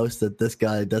find a house that this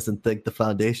guy doesn't think the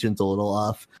foundation's a little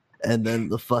off. And then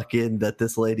the fucking that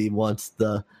this lady wants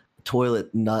the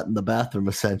toilet not in the bathroom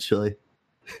essentially.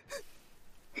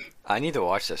 I need to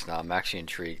watch this now. I'm actually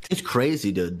intrigued. It's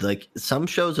crazy, dude. Like some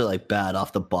shows are like bad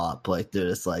off the bop. Like they're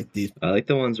just like these. I like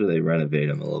the ones where they renovate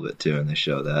them a little bit too, and they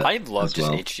show that. I love just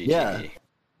HGTV. Yeah,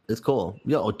 it's cool.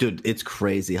 Yo, dude, it's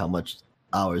crazy how much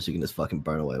hours you can just fucking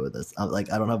burn away with this. I'm like,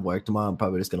 I don't have work tomorrow. I'm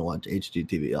probably just gonna watch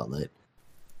HGTV all night.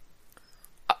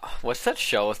 What's that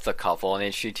show with the couple on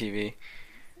HGTV?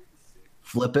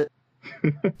 Flip It.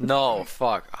 No,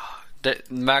 fuck.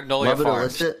 Magnolia Love It or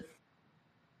Farms. List It?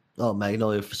 Oh,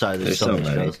 Magnolia. Sorry, there's so many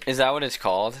shows. Is that what it's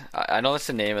called? I know that's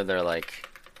the name of their like.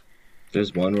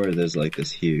 There's one where there's like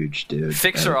this huge dude.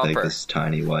 Fixer Upper. Like this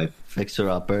tiny wife. Fixer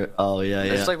Upper. Oh yeah,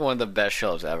 yeah. It's like one of the best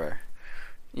shows ever.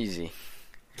 Easy.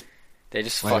 They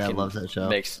just fucking I love that show.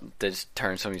 They just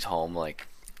turn somebody's home like.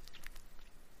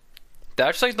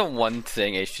 That's like the one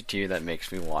thing HGTV that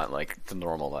makes me want like the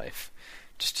normal life.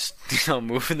 Just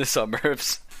move in the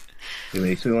suburbs. It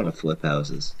makes me want to flip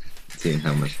houses. Seeing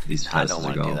how much these houses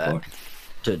are going for.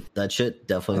 Dude, that shit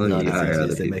definitely not as easy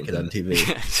as they make it on TV.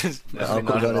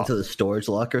 Uncle got into the storage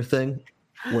locker thing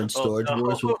when Storage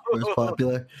Wars was first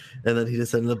popular, and then he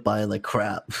just ended up buying like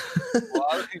crap.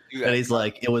 And he's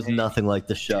like, it was nothing like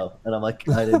the show. And I'm like,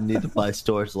 I didn't need to buy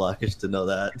storage lockers to know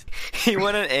that. He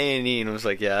went on A&E and was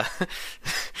like, yeah.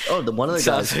 Oh, one of the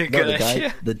guys,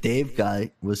 the Dave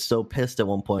guy was so pissed at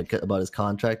one point about his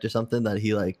contract or something that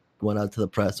he like went out to the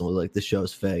press and was like, this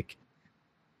show's fake.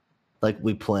 Like,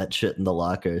 we plant shit in the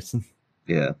lockers.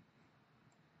 Yeah.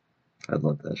 I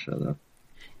love that show, though.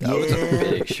 That was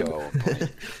a big show.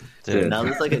 Dude, now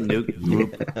there's like a new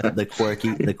group,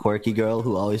 the quirky girl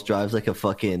who always drives like a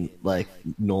fucking like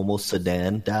normal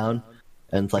sedan down,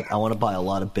 and it's like, I want to buy a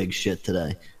lot of big shit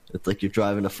today. It's like you're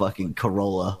driving a fucking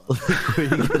Corolla. Where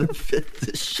are you gonna fit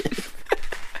this shit?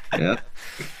 Yeah.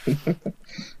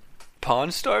 Pawn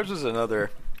Stars was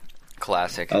another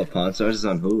classic. Oh, Pawn Stars is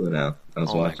on Hulu now. I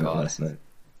was watching it last night.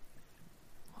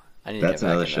 That's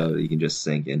another show that you can just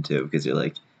sink into because you're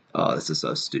like, oh, this is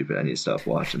so stupid. I need to stop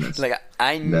watching this. Like,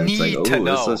 I need to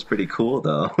know. This looks pretty cool,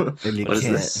 though. And you what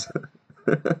can't. Is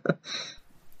this?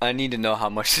 I need to know how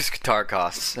much this guitar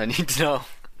costs. I need to know.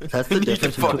 That's the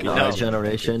difference between our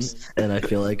generation and I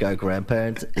feel like our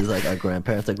grandparents is like our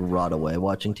grandparents like rot away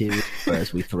watching TV,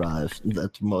 whereas we thrive.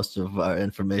 That's most of our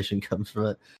information comes from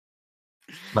it.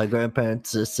 My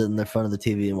grandparents just sit in the front of the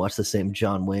TV and watch the same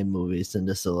John Wayne movies and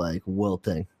just are like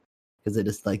wilting because they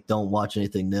just like don't watch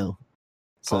anything new.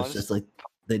 So it's just like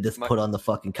they just put on the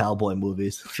fucking cowboy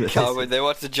movies. They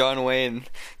watch the John Wayne,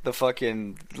 the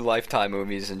fucking Lifetime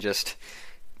movies and just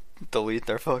delete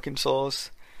their fucking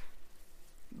souls.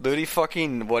 Literally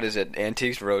fucking, what is it,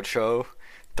 Antiques Roadshow,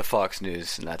 the Fox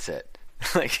News, and that's it.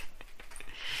 Like,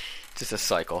 just a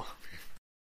cycle.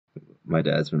 My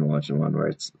dad's been watching one where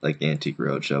it's like Antique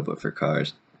Roadshow, but for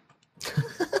cars.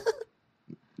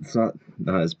 It's not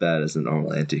as bad as a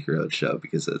normal Antique Roadshow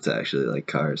because it's actually like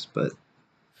cars, but...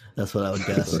 That's what I would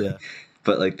guess, yeah.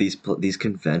 But like these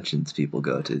conventions people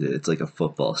go to, dude, it's like a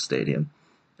football stadium,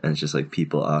 and it's just like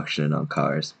people auctioning on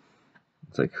cars.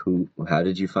 It's like, how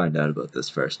did you find out about this,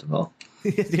 first of all?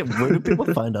 Yeah, where do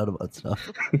people find out about stuff?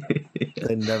 Yeah.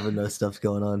 They never know stuff's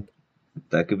going on.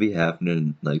 That could be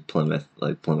happening like Plymouth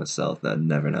South. I'd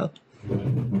never know.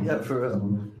 Yeah, for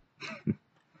real.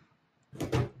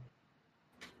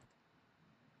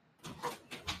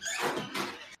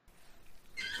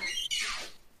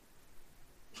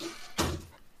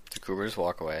 The Cougars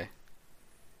walk away.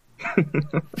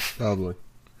 Probably.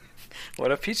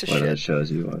 What a piece of shit. What other shows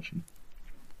are you watching?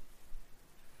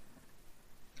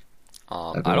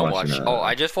 I don't watch.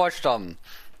 I just watched.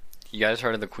 You guys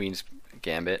heard of the Queen's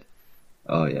Gambit?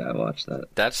 Oh yeah, I watched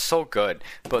that. That's so good.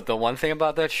 But the one thing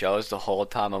about that show is the whole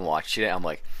time I'm watching it, I'm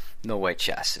like, no way,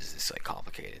 chess is this like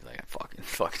complicated. Like a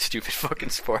fucking stupid fucking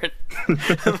sport.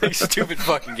 Like stupid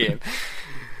fucking game.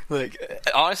 Like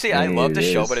honestly, I love the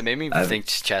show, but it made me think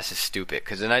chess is stupid.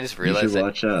 Because then I just realized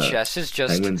that chess is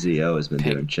just. Penguin ZO has been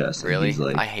doing chess. Really,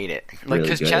 like, I hate it. Like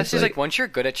because chess is like once you're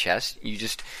good at chess, you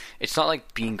just. It's not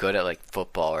like being good at like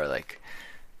football or like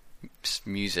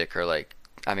music or like.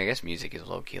 I mean, I guess music is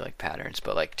low key like patterns,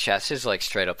 but like chess is like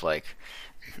straight up like.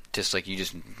 Just like you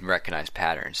just recognize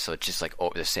patterns, so it's just like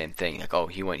the same thing. Like, oh,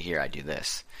 he went here, I do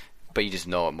this, but you just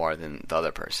know it more than the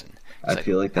other person. I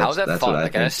feel like that's fun? What I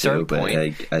think too, but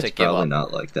it's probably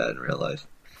not like that in real life.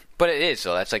 But it is,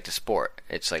 so that's like the sport.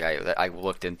 It's like I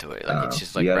looked into it. Like it's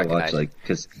just like you gotta watch, like,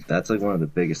 because that's like one of the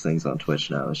biggest things on Twitch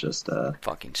now. Is just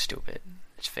fucking stupid.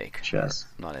 It's fake. Chess.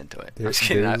 I'm not into it. I'm just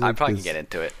kidding. I probably can get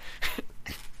into it.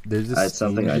 There's this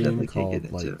something I definitely called, can't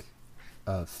get into. Like,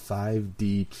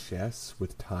 5D chess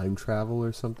with time travel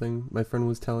or something. My friend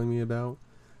was telling me about,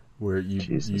 where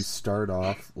you start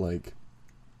off like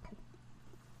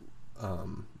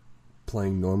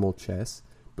playing normal chess,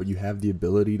 but you have the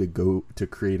ability to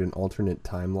create an alternate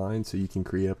timeline, so you can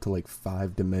create up to like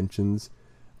 5 dimensions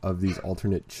of these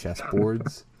alternate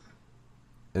chessboards,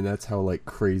 and that's how like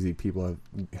crazy people have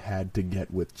had to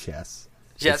get with chess.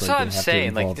 Yeah, that's what I'm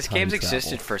saying. Like this game's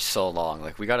existed for so long.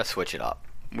 Like we gotta switch it up.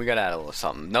 We gotta add a little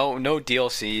something. No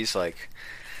DLCs. Like,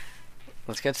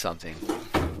 let's get something.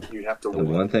 You have to. The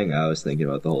one thing I was thinking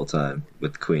about the whole time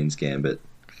with Queen's Gambit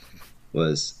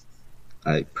was,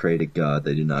 I pray to God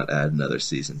they do not add another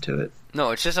season to it.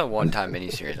 No, it's just a one-time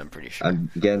miniseries. I'm pretty sure. I'm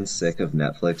getting sick of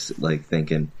Netflix like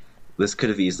thinking this could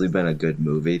have easily been a good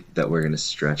movie that we're gonna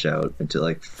stretch out into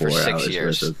like 4 hours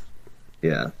years. worth of.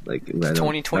 Yeah, like it's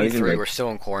 2023. We're still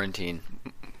in quarantine.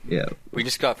 Yeah, we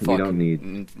just got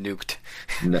fucking nuked.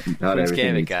 Not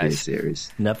everything needs to be a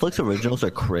series. Netflix originals are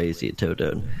crazy too,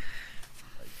 dude.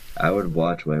 I would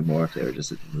watch way more if they were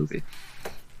just a movie.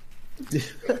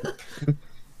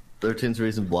 13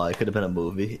 Reasons Why could have been a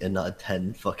movie and not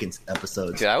 10 fucking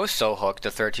episodes. Dude, I was so hooked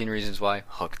to 13 Reasons Why.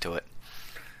 Hooked to it.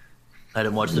 I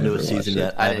didn't watch the newest season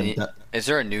yet. Is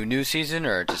there a new season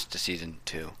or just a season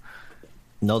 2?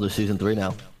 No, there's season 3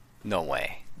 now. No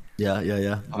way.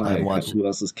 Yeah. I watched. Who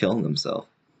else is killing themselves?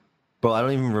 Bro, I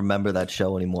don't even remember that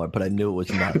show anymore, but I knew it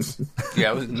was nuts.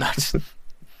 Yeah, it was nuts.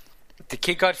 The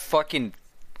kid got fucking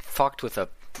fucked with a...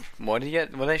 What did he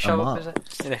get? What did they show up as?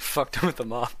 And they fucked him with a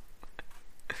mop.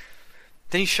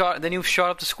 Then he was shot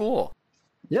up to school.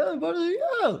 Yeah, but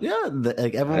yeah.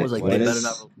 Like everyone was like, they better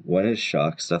not. When is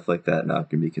shock stuff like that not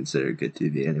going to be considered good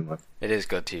TV anymore? It is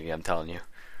good TV, I'm telling you.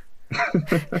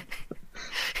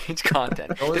 It's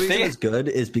content. The only reason it's good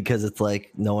is because it's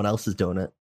like no one else is doing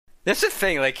it. That's the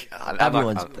thing. Like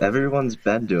everyone's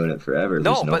been doing it forever.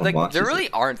 No, but like there really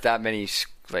aren't that many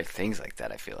like things like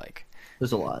that. I feel like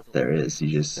there's a lot. There is.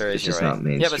 It's just not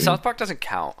mainstream. Yeah, but South Park doesn't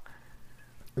count.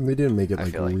 And they didn't make it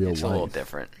like real life. It's a little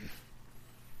different.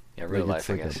 Yeah, real life.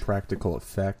 It's like a practical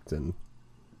effect, and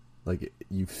like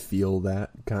you feel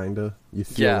that kinda. You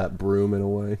feel that broom in a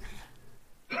way.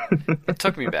 It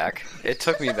took me back. It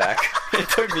took me back.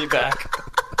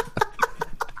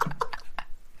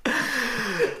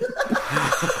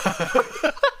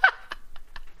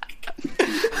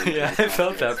 Yeah, I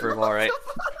felt that for him, alright.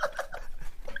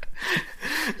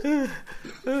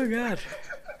 Oh, God.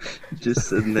 Just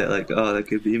sitting there like, oh, that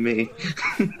could be me.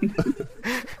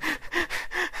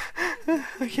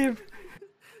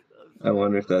 I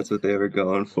wonder if that's what they were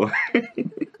going for.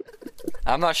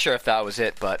 I'm not sure if that was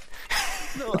it, but...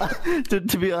 No,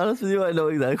 to be honest with you, I know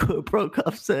exactly what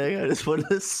Prokop's saying. I just wanted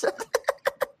to say.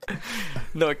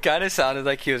 No, it kind of sounded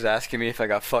like he was asking me if I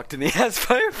got fucked in the ass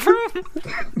by a broom.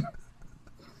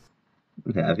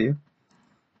 Have you?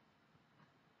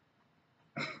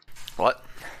 What?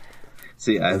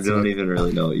 See, I don't even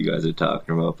really know what you guys are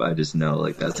talking about, but I just know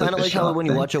like that's kind of like how when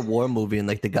you watch a war movie and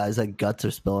like the guy's like guts are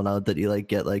spilling out that you like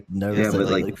get like nervous. Yeah, but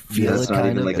like feel that's it not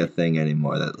kind even of like a thing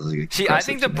anymore. That like, see, I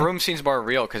think the broom scene's more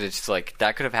real because it's like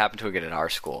that could have happened to a kid at our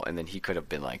school, and then he could have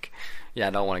been like, "Yeah, I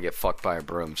don't want to get fucked by a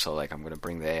broom, so like I'm gonna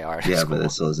bring the AR." To school. But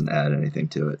that still doesn't add anything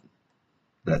to it.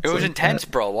 It was like intense,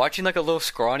 bro. Watching like a little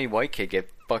scrawny white kid get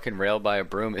fucking railed by a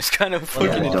broom is kind of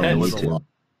fucking intense.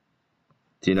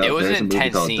 Do you know there's a movie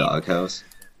called Doghouse?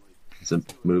 It's a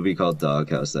movie called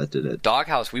Doghouse that did it.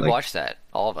 Doghouse, we watched that,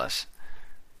 all of us.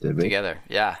 Did we? Together,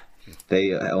 yeah.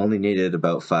 They only needed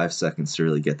about 5 seconds to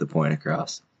really get the point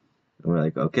across. And we're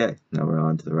like, okay, now we're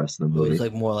on to the rest of the movie. It was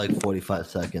like more like 45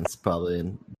 seconds, probably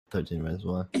in 13 Reasons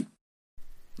Why.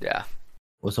 Yeah.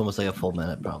 was almost like a full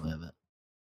minute probably of it.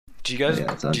 Do you guys?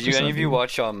 Did you any of you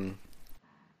watch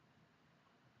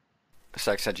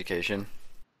Sex Education?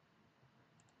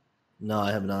 No,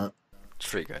 I have not. It's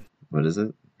pretty good. What is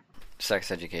it? Sex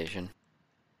Education.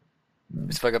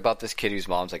 It's like about this kid whose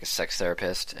mom's like a sex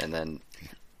therapist, and then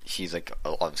he's like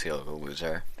obviously like a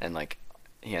loser, and like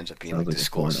he ends up being like the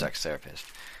school sex therapist.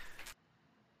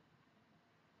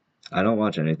 I don't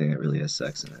watch anything that really has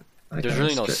sex in it. There's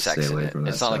really no sex in it.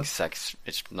 It's not like sex.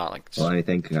 It's not like. Well,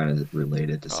 anything kind of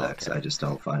related to sex, okay. I just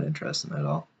don't find interest in it at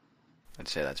all. I'd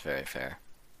say that's very fair.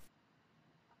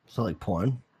 So like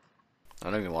porn. I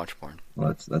don't even watch porn.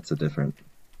 Well, that's a different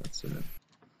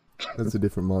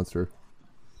monster.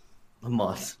 A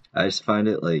moss. I just find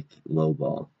it like low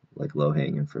ball, like low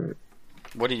hanging fruit.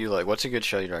 What do you like? What's a good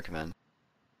show you'd recommend?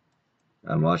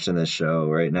 I'm watching this show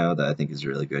right now that I think is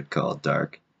really good called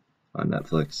Dark on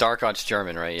Netflix. Dark, it's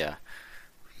German, right? Yeah.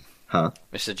 Huh?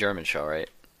 It's a German show, right?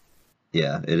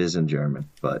 Yeah, it is in German,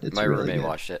 but it's my really roommate good.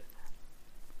 Watched it.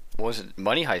 What was it?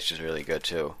 Money Heist is really good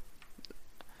too.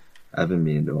 I've been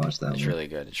meaning to watch that. It's really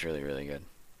good. It's really, really good.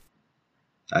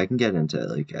 I can get into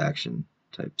like action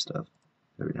type stuff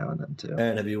every now and then too.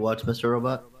 Aaron, have you watched Mr.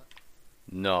 Robot?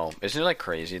 No, isn't it like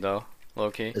crazy though,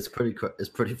 low-key? It's pretty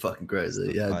fucking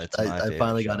crazy. Yeah, I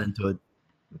finally got into it.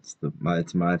 It's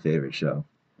my favorite show.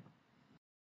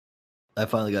 I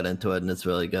finally got into it and it's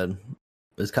really good.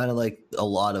 It's kind of like a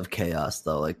lot of chaos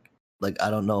though. Like I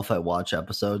don't know if I watch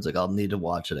episodes. Like I'll need to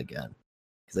watch it again.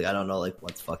 Cause like I don't know like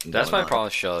what's fucking. That's going my problem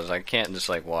with shows. I can't just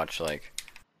like watch like.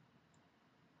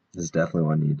 There's definitely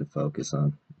one you need to focus on.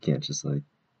 You can't just like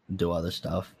do other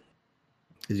stuff.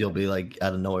 Cause you'll be like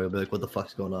out of nowhere. You'll be like, what the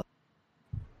fuck's going on?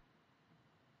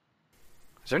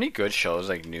 Is there any good shows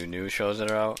like new shows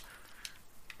that are out?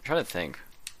 I'm trying to think.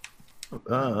 I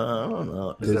don't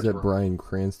know. There's that Bryan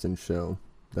Cranston show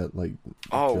that like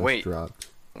just dropped.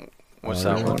 What's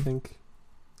that one? I think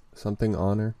something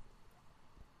Honor.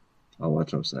 I'll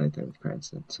watch almost anything with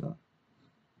Cranston. So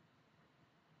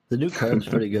the new Curb's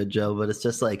pretty good, Joe. But it's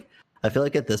just like I feel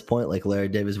like at this point, like Larry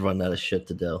David's running out of shit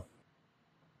to do,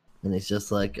 and he's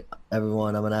just like,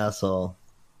 everyone, I'm an asshole.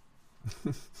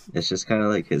 It's just kind of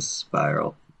like his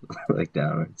spiral, like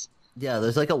downwards. Yeah,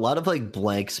 there's like a lot of like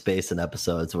blank space in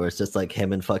episodes where it's just like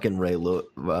him and fucking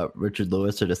Richard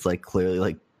Lewis are just like clearly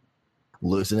like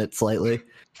losing it slightly.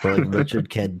 But like Richard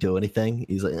can't do anything.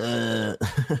 He's like,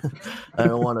 I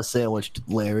don't want a sandwich,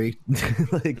 Larry.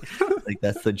 like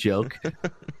that's the joke.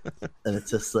 And it's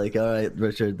just like, all right,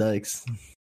 Richard, thanks.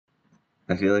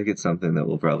 I feel like it's something that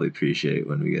we'll probably appreciate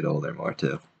when we get older more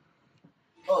too.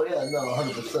 Oh yeah, no,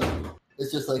 100%.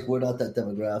 It's just like we're not that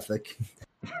demographic.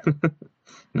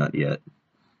 Not yet.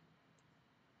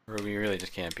 We really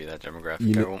just can't be that demographic.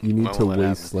 You need to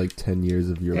waste like 10 years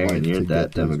of your life you're to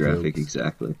that get demographic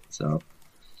exactly. So,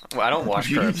 well, I don't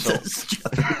watch Curbs. So.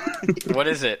 What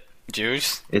is it?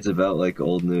 Jews? It's about like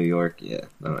old New York. Yeah.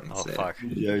 Fuck.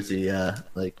 New Jersey, yeah,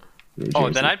 like.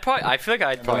 Then I feel like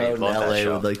I'd probably love LA that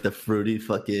show. With like the fruity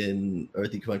fucking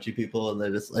earthy crunchy people, and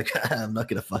they're just like, I'm not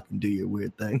gonna fucking do your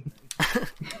weird thing.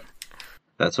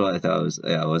 That's why I thought it was.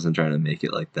 Yeah, I wasn't trying to make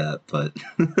it like that, but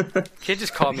Kid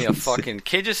just called me a fucking.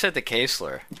 Kid just said the K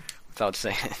slur without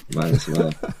saying it. Might as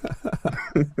well.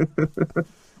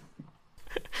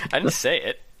 I didn't say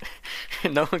it.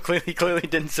 No one clearly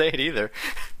didn't say it either.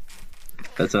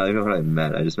 That's not even what I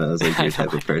meant. I just meant it was like your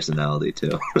type of personality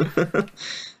too.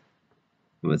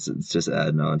 But it's just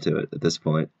adding on to it at this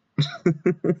point.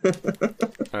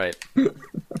 All right.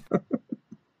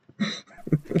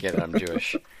 Get it, I'm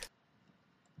Jewish.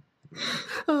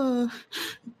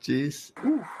 Jeez.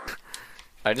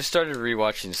 I just started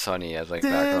rewatching Sunny as like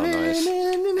background noise.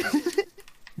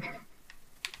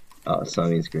 Oh,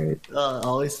 Sunny's great.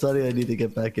 Always Sunny. I need to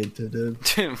get back into, dude.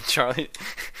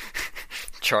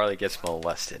 Charlie gets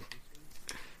molested.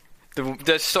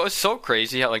 It's so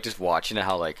crazy how like just watching it,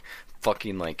 how like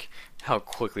fucking like how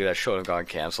quickly that show had gone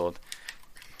canceled.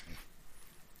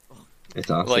 It's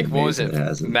awesome. Like what was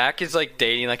it? Mac is like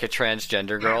dating like a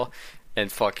transgender girl,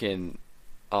 and fucking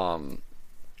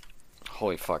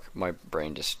holy fuck, my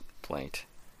brain just blanked.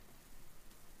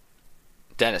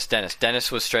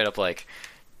 Dennis was straight up like,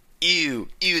 ew,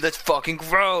 that's fucking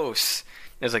gross.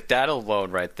 It was like that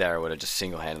alone right there would have just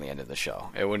single-handedly ended the show.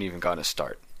 It wouldn't even gotten a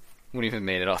start. Wouldn't even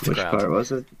made it off the ground. Which part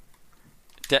was it?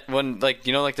 When like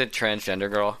you know like the transgender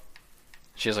girl,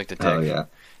 she has like the dick. Oh yeah.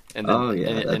 And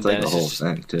then, that's like the whole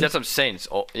thing too. That's what I'm saying.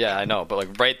 Yeah, I know, but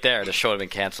like right there, the show would have been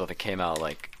canceled if it came out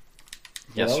like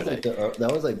yesterday.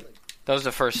 That was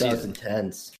the first season.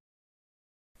 2010s.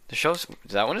 The show's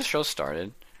is that when the show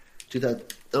started?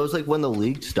 That was like when the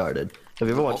League started. Have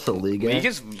you ever watched the League? League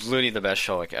is literally the best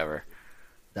show like ever.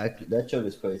 That joke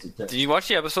is crazy too. Did you watch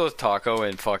the episode with Taco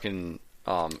and fucking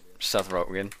Seth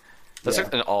Rogen? That's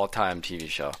like an all-time TV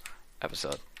show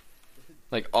episode.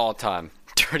 Like all-time.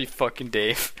 Dirty fucking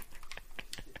Dave.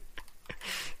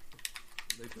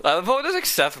 I love how there's like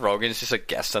Seth Rogen's just a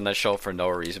guest on that show for no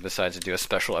reason besides to do a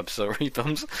special episode where he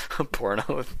films a porno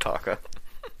with Taco.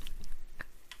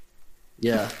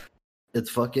 Yeah. It's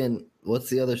fucking... What's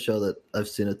the other show that I've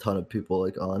seen a ton of people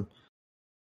like on?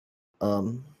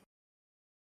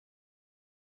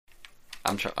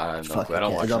 I'm trying. I don't know. I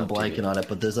don't watch. I'm blanking on it,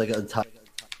 but there's like a ton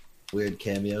of weird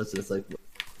cameos. It's like,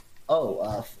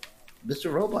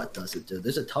 Mr. Robot does it, dude.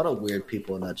 There's a ton of weird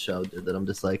people in that show, dude. That I'm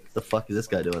just like, the fuck is this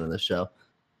guy doing in this show?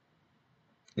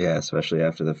 Yeah, especially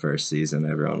after the first season,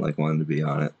 everyone like wanted to be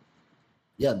on it.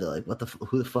 Yeah, they're like,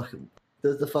 who the fuck?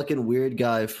 There's the fucking weird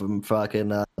guy from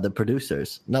fucking the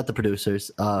producers, not the producers.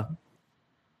 The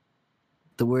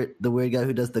weird guy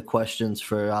who does the questions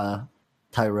for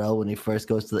Tyrell when he first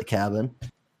goes to the cabin,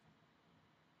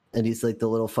 and he's like the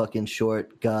little fucking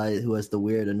short guy who has the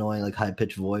weird, annoying, like high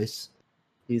pitched voice.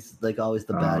 He's like always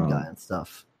the bad guy and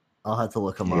stuff. I'll have to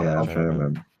look him up. Yeah, I'm trying to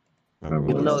remember. I'm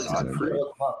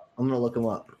gonna look him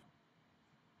up.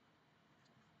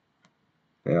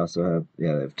 They also have they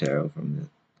have Taro from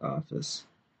The Office.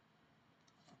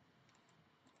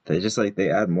 They just they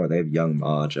add more. They have Young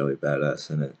Ma, Joey Badass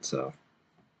in it. So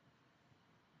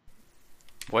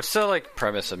what's the like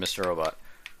premise of Mr. Robot?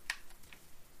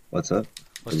 What's up?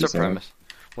 What's the premise?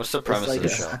 What's the premise of the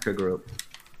show? Hacker group.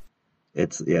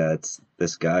 It's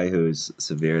this guy who's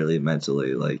severely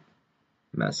mentally like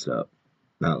messed up,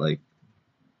 not like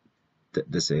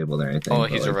disabled or anything. Oh,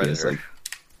 he's a redditor.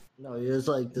 No, he is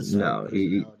like this. No,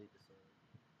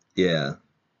 yeah,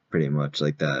 pretty much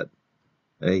like that.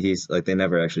 He's like they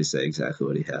never actually say exactly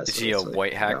what he has. Is he a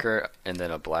white hacker and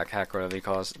then a black hacker, whatever he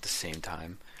calls at the same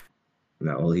time?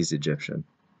 No, well, he's Egyptian.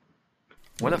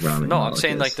 What if? No, I'm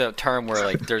saying like the term where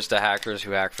like there's the hackers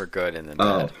who hack for good and then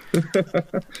bad.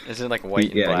 Is it like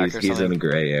white and black or something? He's in a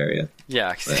gray area.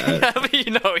 Yeah, but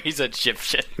you know he's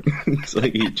Egyptian. It's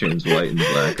like he turns white and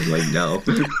black. I'm like, no.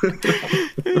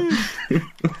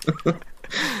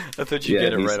 I thought you'd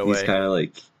get it right away. He's kind of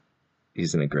like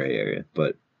he's in a gray area,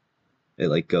 but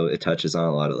it touches on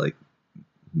a lot of like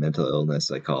mental illness,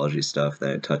 psychology stuff.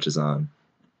 Then it touches on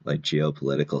like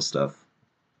geopolitical stuff,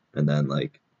 and then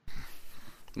like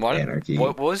anarchy.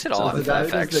 What was it on? The guy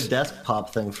who does the desk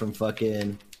pop thing from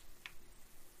fucking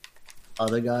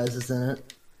Other Guys is in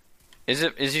it. Is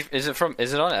it on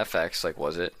FX? Like,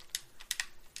 was it?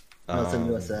 No, it's in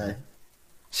USA.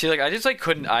 See, like, I just like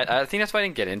couldn't. I think that's why I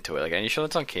didn't get into it. Like, any show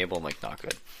that's on cable, I'm like, not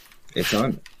good. It's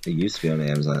on. It used to be on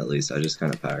Amazon at least. I just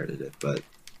kind of pirated it, but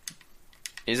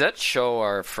is that show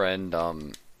our friend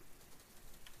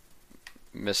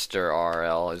Mr.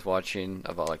 RL is watching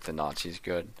about like the Nazis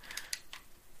good?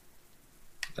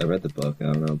 I read the book. I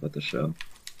don't know about the show.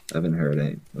 I haven't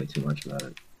heard way too much about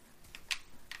it.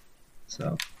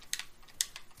 So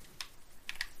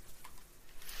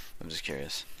I'm just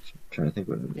curious. I'm trying to think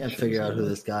what. Yeah, figure out who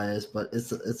this guy is, but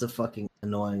it's a fucking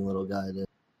annoying little guy. Dude.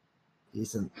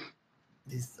 It's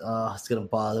gonna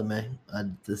bother me.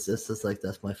 This is like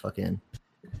that's my fucking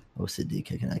OCD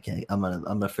kicking. I'm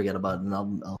gonna forget about it and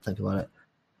I'll think about it.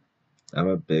 I'm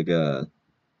a big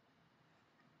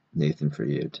Nathan For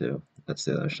You too. That's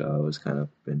the other show I was kind of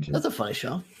binging. That's a funny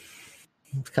show.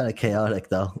 It's kind of chaotic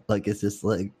though. Like it's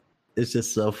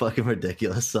just so fucking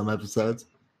ridiculous. Some episodes.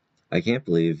 I can't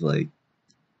believe like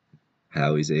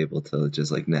how he's able to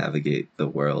just like navigate the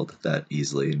world that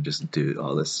easily and just do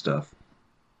all this stuff.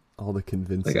 All the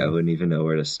convincing. Like I wouldn't even know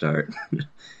where to start. But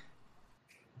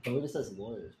he just has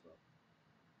lawyers, bro.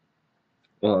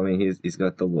 Well, I mean, he's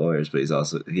got the lawyers, but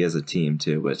he has a team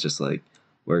too. But it's just like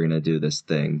we're gonna do this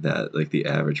thing that like the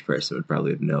average person would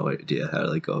probably have no idea how to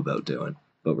like go about doing.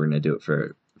 But we're gonna do it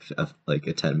for like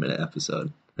a 10-minute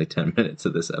episode, like 10 minutes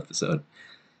of this episode.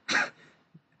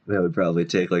 That would probably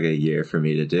take like a year for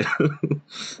me to do.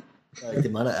 Like, the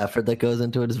amount of effort that goes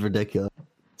into it is ridiculous.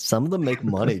 Some of them make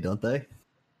money, don't they?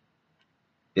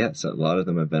 Yeah, so a lot of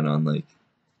them have been on like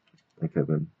I've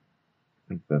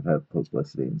had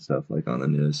publicity and stuff like on the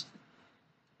news.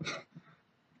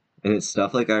 And it's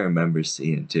stuff like I remember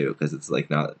seeing too, because it's like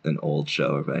not an old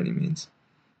show by any means.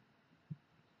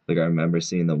 Like I remember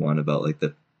seeing the one about like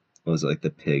the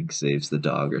pig saves the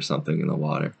dog or something in the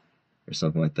water or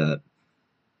something like that.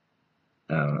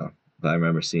 I don't know, but I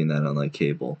remember seeing that on like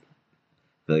cable.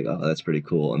 Like, oh, that's pretty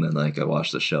cool. And then like I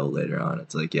watched the show later on.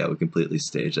 It's like, yeah, we completely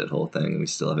staged that whole thing and we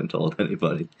still haven't told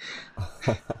anybody.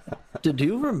 Dude, do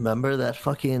you remember that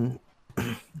fucking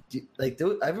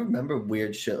I remember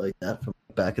weird shit like that from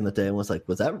back in the day, and was like,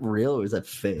 was that real or was that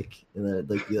fake? And then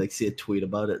like you like see a tweet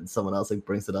about it, and someone else like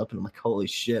brings it up, and I'm like, holy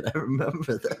shit, I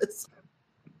remember this.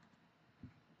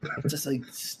 Just like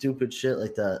stupid shit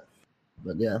like that.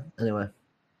 But yeah, anyway.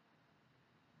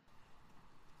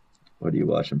 What are you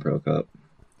watching, Prokop?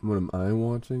 What am I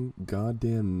watching?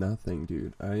 Goddamn nothing,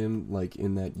 dude. I am like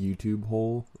in that YouTube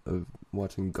hole of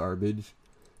watching garbage.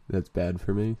 That's bad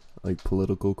for me, like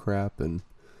political crap and.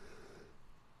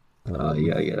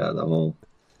 You gotta get out of the hole.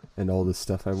 And all the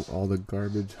stuff, all the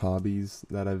garbage hobbies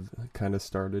that I've kind of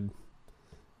started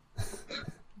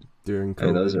during COVID. I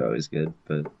mean, those are always good,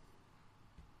 but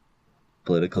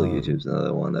political YouTube's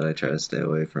another one that I try to stay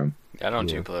away from. I don't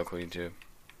do political YouTube.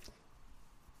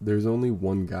 There's only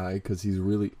one guy because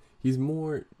he's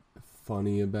more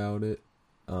funny about it,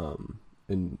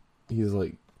 and he's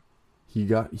like, he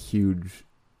got huge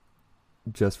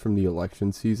just from the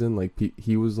election season. Like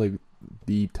he was like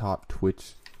the top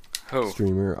Twitch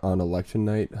streamer on election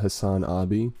night, Hassan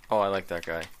Abi. Oh, I like that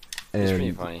guy. He's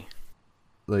pretty funny.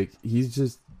 Like he's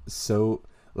just so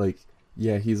like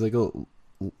he's like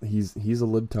he's a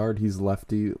libtard. He's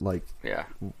lefty. Like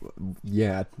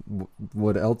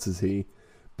what else is he?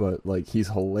 But like he's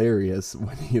hilarious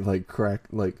when he like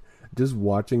just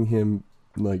watching him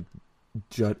like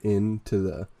jut into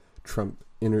the Trump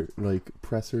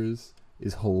pressers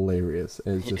is hilarious.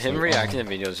 And it's just him reacting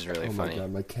to videos is really funny. Oh my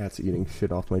god, my cat's eating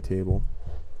shit off my table.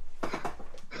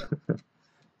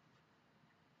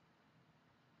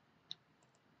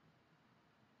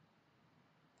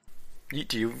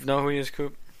 Do you know who he is,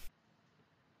 Coop?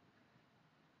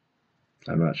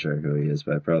 I'm not sure who he is,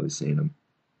 but I've probably seen him.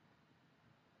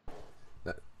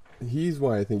 He's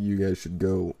why I think you guys should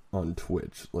go on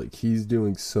Twitch. Like, he's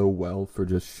doing so well for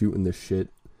just shooting the shit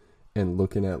and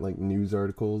looking at, like, news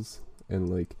articles. And,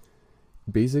 like,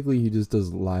 basically he just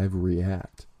does live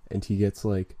react. And he gets,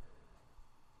 like,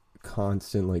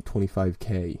 constant, like,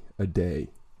 25K a day.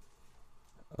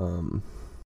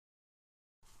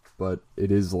 But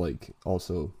it is, like,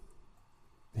 also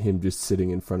him just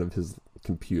sitting in front of his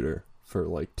computer for,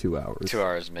 like, 2 hours. 2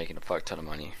 hours making a fuck ton of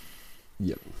money.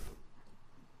 Yep.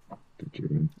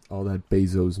 All that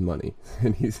Bezos money.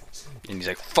 And he's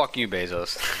like, fuck you,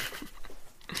 Bezos.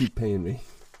 Keep paying me.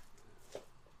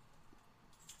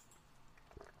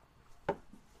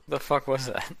 The fuck was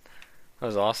that? That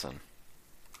was awesome.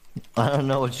 I don't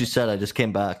know what you said. I just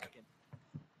came back.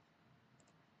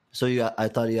 So I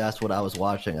thought you asked what I was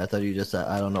watching. I thought you just said,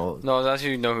 I don't know. No, I was asking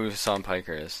you know who Hassan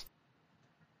Piker is.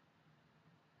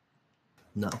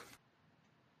 No.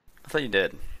 I thought you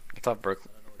did. I thought Brooklyn.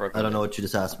 I don't know what you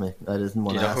just asked me. I didn't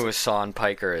want to ask. Do you know who Hassan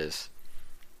Piker is?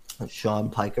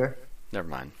 Sean Piker? Never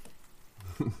mind.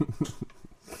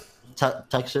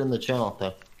 Text it in the channel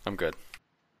thing. I'm good.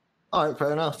 Alright,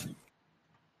 fair enough.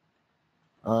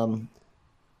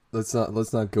 Let's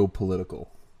not go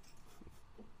political.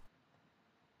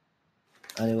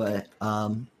 Anyway,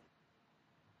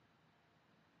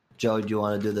 Joe, do you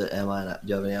want to do the do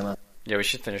you have any ammo? Yeah, we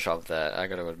should finish off with that. I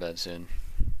gotta go to bed soon.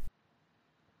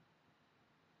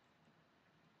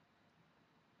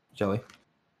 Joey?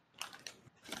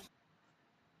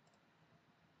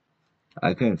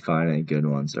 I couldn't find any good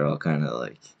ones. They're all kind of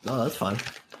like... No, that's fine.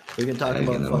 We can talk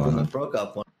about fucking the broke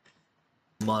up one.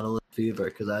 Monolith Fever,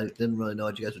 because I didn't really know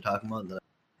what you guys were talking about.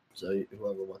 So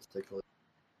whoever wants to take a look.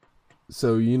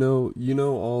 So you know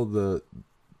all the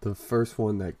first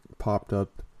one that popped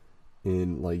up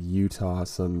in like Utah,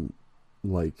 some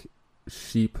like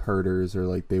sheep herders or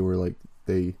like they were like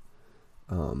they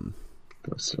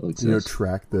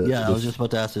track the... Yeah, I was just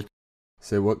about to ask this.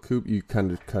 Say what, Coop? You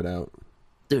kind of cut out.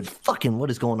 Dude, fucking what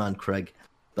is going on, Craig?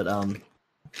 But I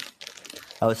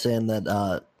was saying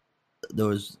that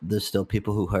there's still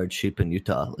people who herd sheep in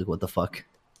Utah. Like, what the fuck?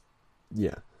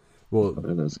 Yeah. Well,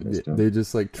 they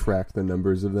just like track the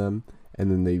numbers of them, and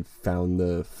then they found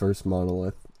the first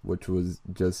monolith, which was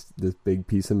just this big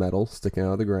piece of metal sticking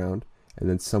out of the ground, and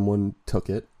then someone took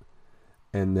it,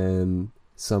 and then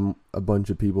a bunch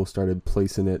of people started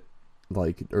placing it,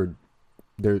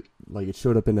 it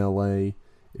showed up in LA,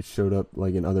 it showed up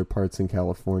like in other parts in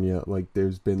California. Like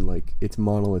there's been like it's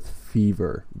monolith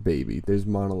fever, baby. There's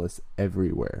monoliths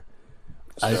everywhere.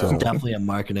 It's definitely a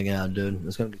marketing ad, dude.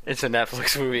 It's a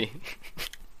Netflix movie.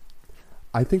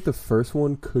 I think the first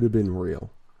one could have been real,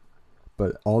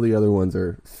 but all the other ones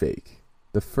are fake.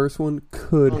 The first one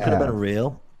could have been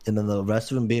real, and then the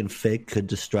rest of them being fake could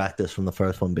distract us from the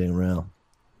first one being real.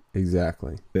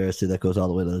 Exactly. Conspiracy that goes all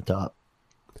the way to the top.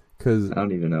 Because I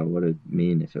don't even know what it'd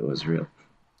mean if it was real.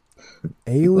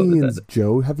 Aliens,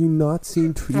 Joe. Have you not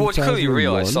seen 2001? Well, it's clearly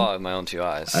real. I saw it with my own 2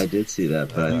 eyes. I did see that,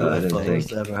 but I didn't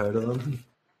think. Ever heard of them?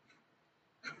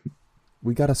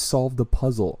 We gotta solve the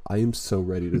puzzle. I am so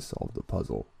ready to solve the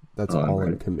puzzle. That's all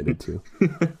I'm committed to.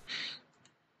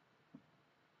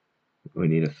 We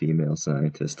need a female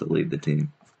scientist to lead the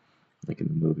team, like in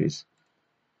the movies.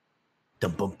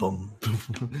 Dum bum bum.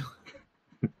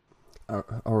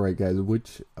 All right, guys.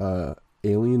 Which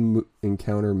alien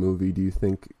encounter movie do you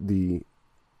think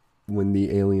when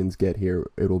the aliens get here,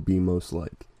 it'll be most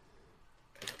like?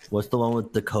 What's the one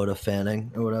with Dakota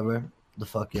Fanning or whatever? The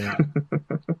fucking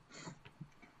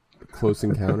Close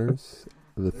Encounters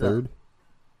of the Third.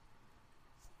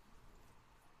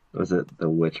 Was it the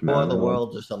Witch War of Mountain? the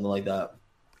Worlds or something like that?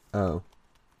 Oh,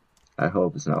 I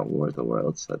hope it's not War of the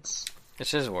Worlds.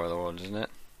 This is War of the Worlds, isn't it?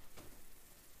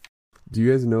 do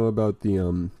you guys know about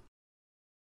the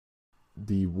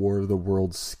War of the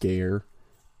Worlds scare?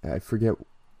 I forget.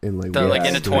 In like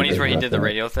in the 20s where he did the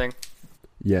radio thing.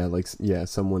 Yeah,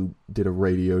 someone did a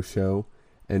radio show,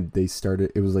 and they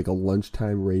started. It was like a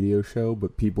lunchtime radio show,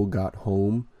 but people got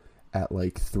home at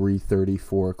like 3:30,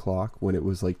 4 o'clock when it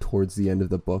was like towards the end of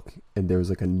the book, and there was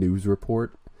like a news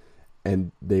report,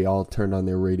 and they all turned on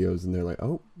their radios, and they're like,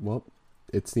 "Oh, well,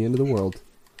 it's the end of the world."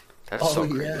 That's so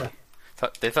creepy. Yeah.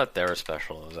 They thought they were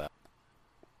special as that.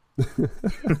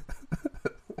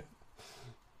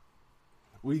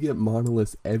 We get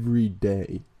monoliths every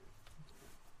day,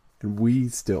 and we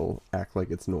still act like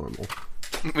it's normal.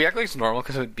 We act like it's normal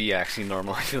because it would be actually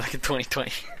normal, I feel like, in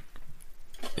 2020.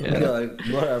 Yeah, like,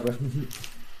 whatever.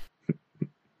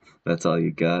 That's all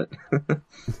you got.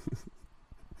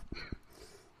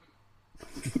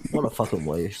 What a fucking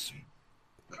waste.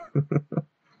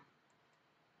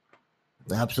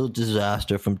 Absolute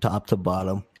disaster from top to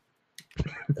bottom.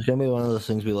 It's gonna be one of those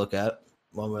things we look at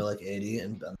when we're like 80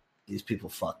 and these people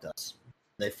fucked us.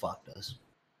 They fucked us.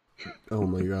 Oh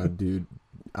my god, dude.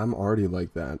 I'm already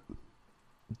like that.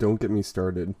 Don't get me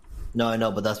started. No, I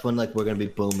know, but that's when like we're gonna be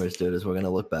boomers, dude. Is we're gonna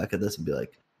look back at this and be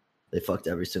like, they fucked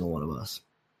every single one of us.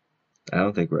 I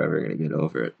don't think we're ever gonna get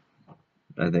over it.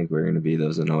 I think we're gonna be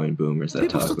those annoying boomers that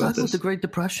talk about this. The Great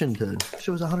Depression, dude. Shit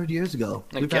was 100 years ago.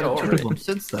 Like, We've get had over two it. of them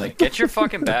since then. Like, get your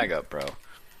fucking bag up, bro.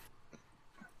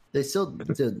 They still,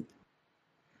 dude.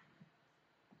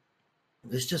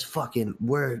 It's just fucking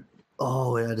we're.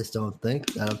 Oh, I just don't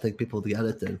think. I don't think people get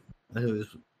it. Then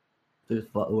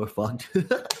we're fucked.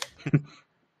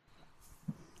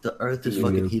 The Earth is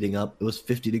fucking heating up. It was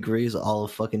 50 degrees all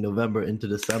of fucking November into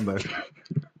December.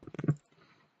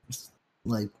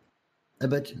 Like, I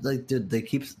bet you, like, dude,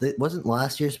 wasn't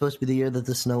last year supposed to be the year that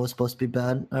the snow was supposed to be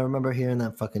bad? I remember hearing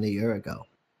that fucking a year ago.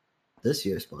 This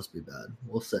year's supposed to be bad.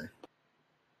 We'll see.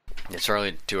 It's too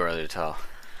early to tell.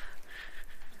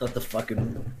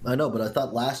 I know, but I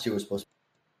thought last year was supposed to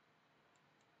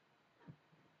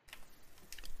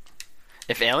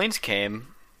be. If aliens came,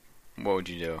 what would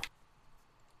you do?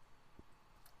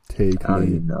 Take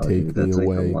me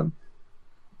away. Like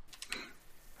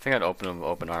I think I'd open them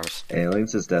open arms.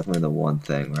 Aliens is definitely the one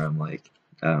thing where I'm like,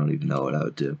 I don't even know what I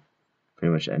would do.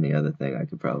 Pretty much any other thing I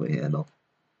could probably handle.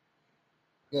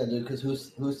 Yeah, dude, because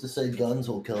who's to say guns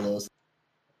will kill us?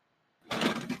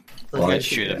 Well, I'd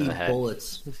shoot them in the head.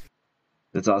 Bullets.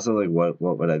 It's also like, what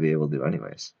would I be able to do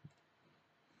anyways?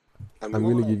 I'm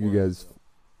gonna give you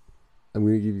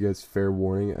guys fair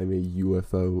warning. I'm a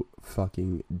UFO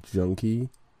fucking junkie.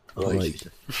 Oh, like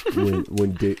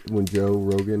when Joe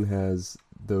Rogan has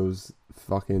those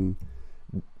fucking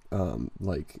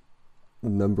like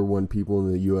 #1 people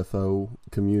in the UFO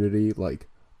community like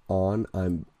on,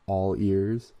 I'm all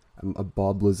ears. I'm a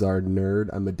Bob Lazar nerd.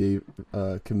 I'm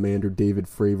a Commander David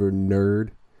Fravor nerd.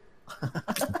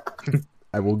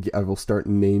 I will start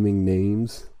naming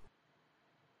names.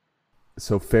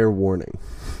 So fair warning.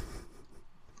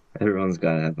 Everyone's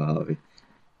gotta have a hobby.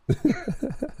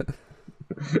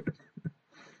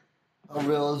 How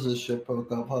real is this shit,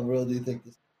 Prokop? How real do you think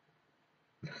this?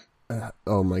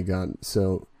 Oh my god!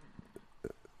 So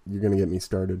you're gonna get me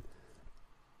started.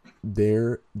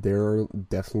 There are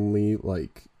definitely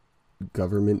like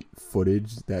government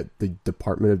footage that the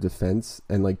Department of Defense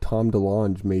and like Tom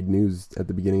DeLonge made news at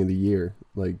the beginning of the year,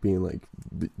 like being like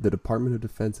the Department of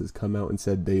Defense has come out and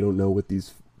said they don't know what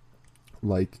these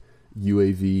like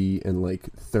UAV and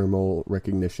like thermal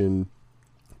recognition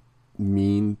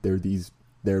mean.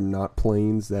 They're not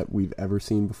planes that we've ever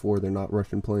seen before. They're not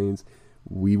Russian planes.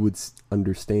 We would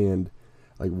understand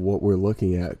like what we're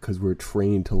looking at because we're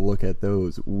trained to look at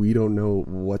those. We don't know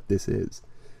what this is.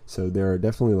 So there are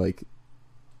definitely like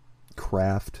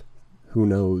craft. Who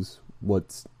knows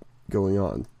what's going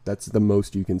on? That's the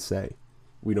most you can say.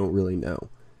 We don't really know.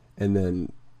 and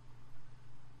then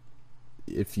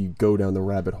if you go down the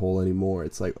rabbit hole anymore,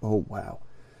 it's like, oh wow,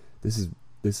 this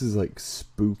is like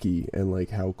spooky, and like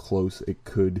how close it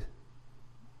could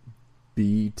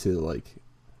be to like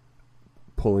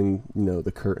pulling, you know,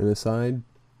 the curtain aside.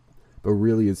 But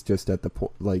really it's just at the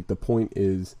point, like the point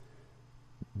is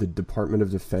the Department of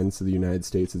Defense of the United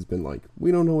States has been like,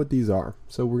 we don't know what these are,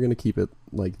 so we're going to keep it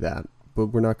like that, but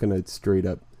we're not going to straight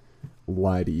up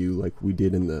lie to you like we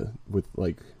did with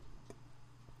like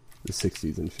the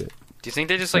 60s and shit. Do you think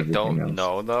they just like don't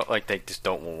know though? Like they just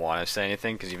don't want to say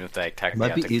anything because even if they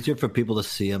technically it might be easier for people to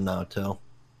see them now too.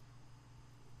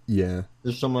 Yeah,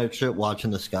 there's some like shit watching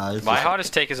the skies. My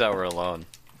hottest take is that we're alone.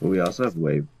 But we also have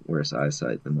way worse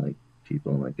eyesight than like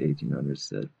people in like the 1800s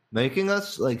did. Making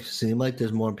us like seem like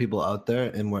there's more people out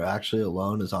there and we're actually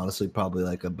alone is honestly probably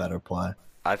like a better play.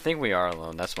 I think we are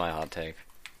alone. That's my hot take.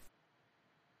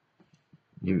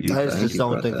 I just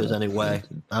don't think there's any way.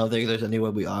 I don't think there's any way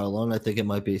we are alone. I think it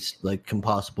might be like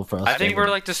impossible for us. I think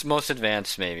we're like the most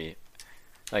advanced, maybe.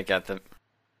 Like at the.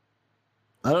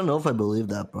 I don't know if I believe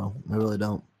that, bro. I really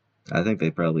don't. I think they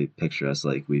probably picture us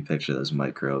like we picture those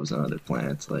microbes on other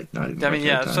planets, like not even. I mean,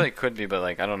 yeah, that's what it could be, but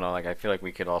like I don't know. Like I feel like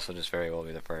we could also just very well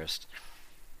be the first.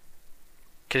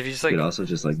 Because you just like. We could also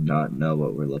just like not know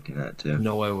what we're looking at too.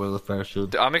 No way we're the first.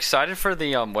 I'm excited for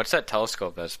the what's that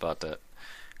telescope that's about to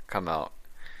come out?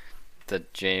 The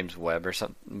James Webb or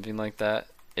something like that.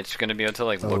 It's going to be able to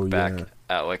like look back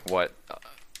at like what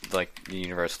like the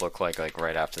universe looked like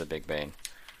right after the Big Bang.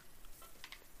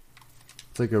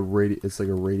 It's like a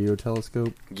radio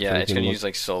telescope. Yeah, it's going to use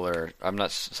like solar.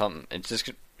 It's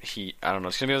just heat. I don't know.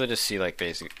 It's going to be able to just see like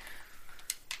basic.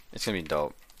 It's going to be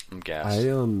dope. I'm gassed.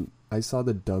 I saw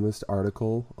the dumbest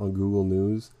article on Google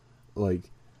News. Like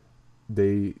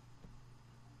they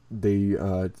do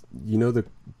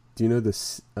you know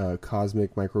this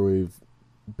cosmic microwave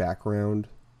background?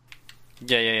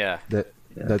 Yeah.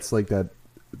 That's like that,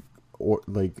 or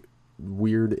like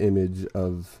weird image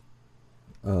of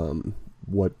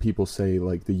what people say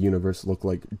like the universe looked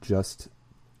like just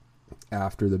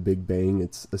after the Big Bang.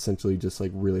 It's essentially just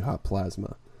like really hot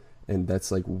plasma, and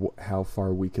that's like how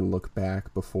far we can look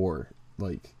back before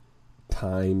like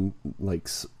time like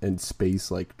and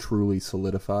space like truly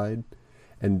solidified.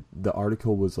 And the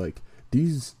article was like,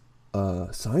 these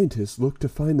scientists look to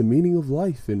find the meaning of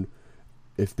life, and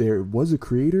if there was a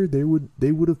creator, they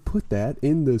would have put that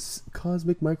in this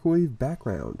cosmic microwave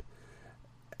background.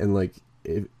 And like,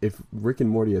 if Rick and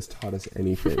Morty has taught us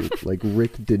anything, like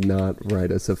Rick did not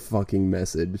write us a fucking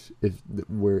message if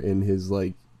we're in his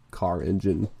like car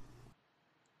engine.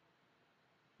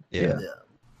 Yeah.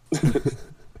 It's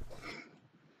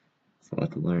a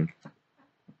lot to learn.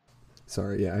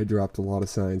 Sorry, yeah, I dropped a lot of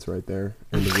signs right there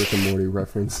in the Rick and Morty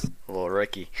reference. Little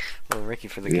Ricky for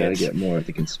the kids. We gotta get more of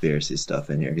the conspiracy stuff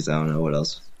in here because I don't know what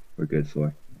else we're good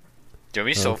for. It would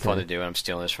be so fun to do, and I'm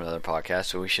stealing this from another podcast,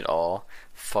 so we should all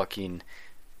fucking...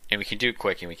 And we can do it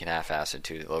quick, and we can half-ass it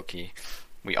too, low-key.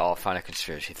 We all find a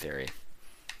conspiracy theory.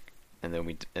 And then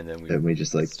we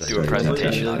just like do a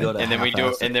presentation on it. And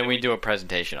then we do a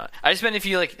presentation on it. I just meant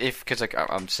because like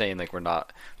I'm saying like we're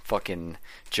not fucking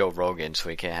Joe Rogan, so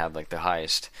we can't have like the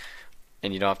highest,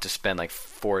 and you don't have to spend like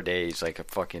 4 days like a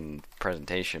fucking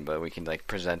presentation, but we can like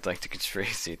present like the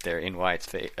conspiracy theory and why it's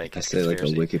fake. Like I say like a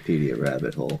Wikipedia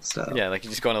rabbit hole style. Yeah, like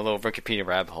you just go in a little Wikipedia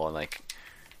rabbit hole and like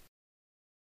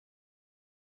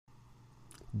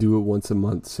do it once a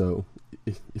month so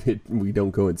we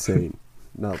don't go insane.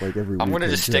 Not like every week. I'm going to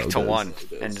just stick to one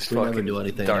and just fucking never do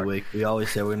anything dark. in a week. We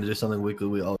always say we're going to do something weekly.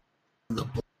 We always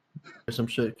or some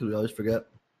shit because we always forget.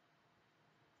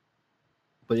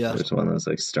 But yeah, there's one that's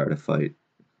like start a fight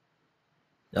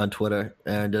on Twitter.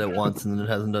 Aaron did it once and then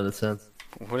hasn't done it since.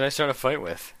 What did I start a fight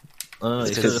with? It's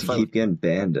because you keep getting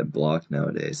banned and blocked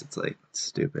nowadays. It's like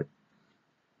stupid.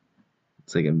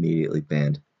 It's like immediately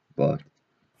banned, blocked.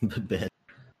 Banned.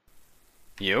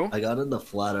 You? I got in the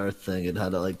flat Earth thing and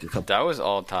had like a couple. That was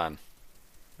all time.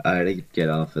 I had to get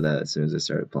off of that as soon as I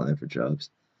started applying for jobs.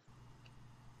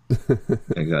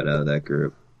 I got out of that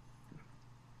group.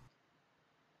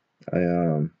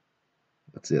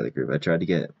 What's the other group? I tried to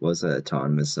get, what was that,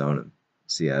 Autonomous Zone in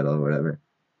Seattle or whatever.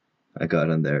 I got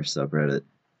on their subreddit.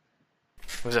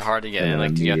 Was it hard to get in?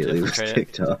 Like, did you have to infiltrate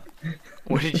kicked off.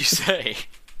 What did you say?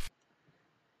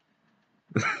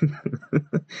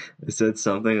 I said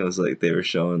something. It was like they were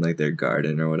showing like their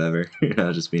garden or whatever. You're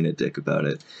not just being a dick about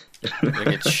it. Like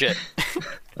it's shit.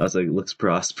 I was like, looks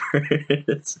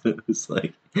prosperous. It was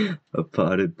like a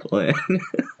potted plant.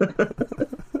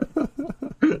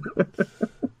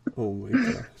 Oh my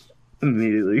gosh.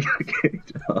 Immediately got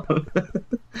kicked off.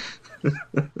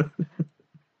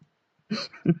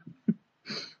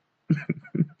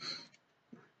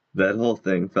 that whole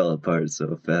thing fell apart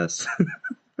so fast.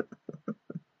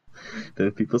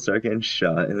 Then people start getting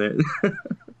shot in it.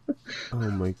 Oh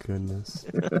my goodness.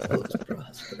 That was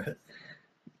prosperous.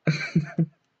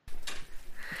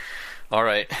 All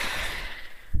right.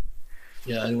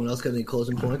 Yeah, anyone else got any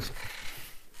closing points?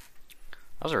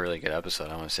 That was a really good episode,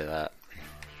 I want to say that.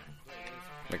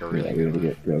 Like a really we would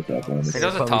get broke up on I it. think it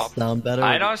was a top. Sound better?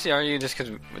 I'd honestly argue just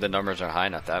because the numbers are high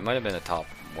enough that it might have been a top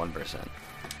 1%.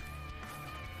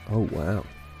 Oh wow.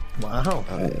 Wow. I don't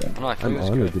know, I feel I'm it was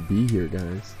honored good. to be here,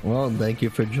 guys. Well, thank you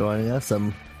for joining us.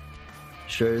 I'm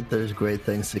sure there's great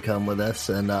things to come with this,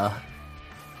 and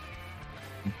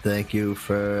thank you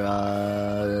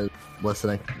for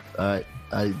listening. All right,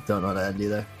 I don't know how to end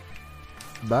either.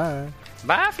 Bye.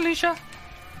 Bye, Felicia.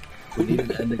 We need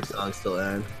an ending song still,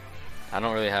 Aaron. I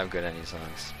don't really have good ending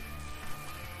songs.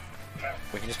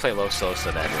 We can just play Los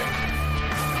Sosa that way.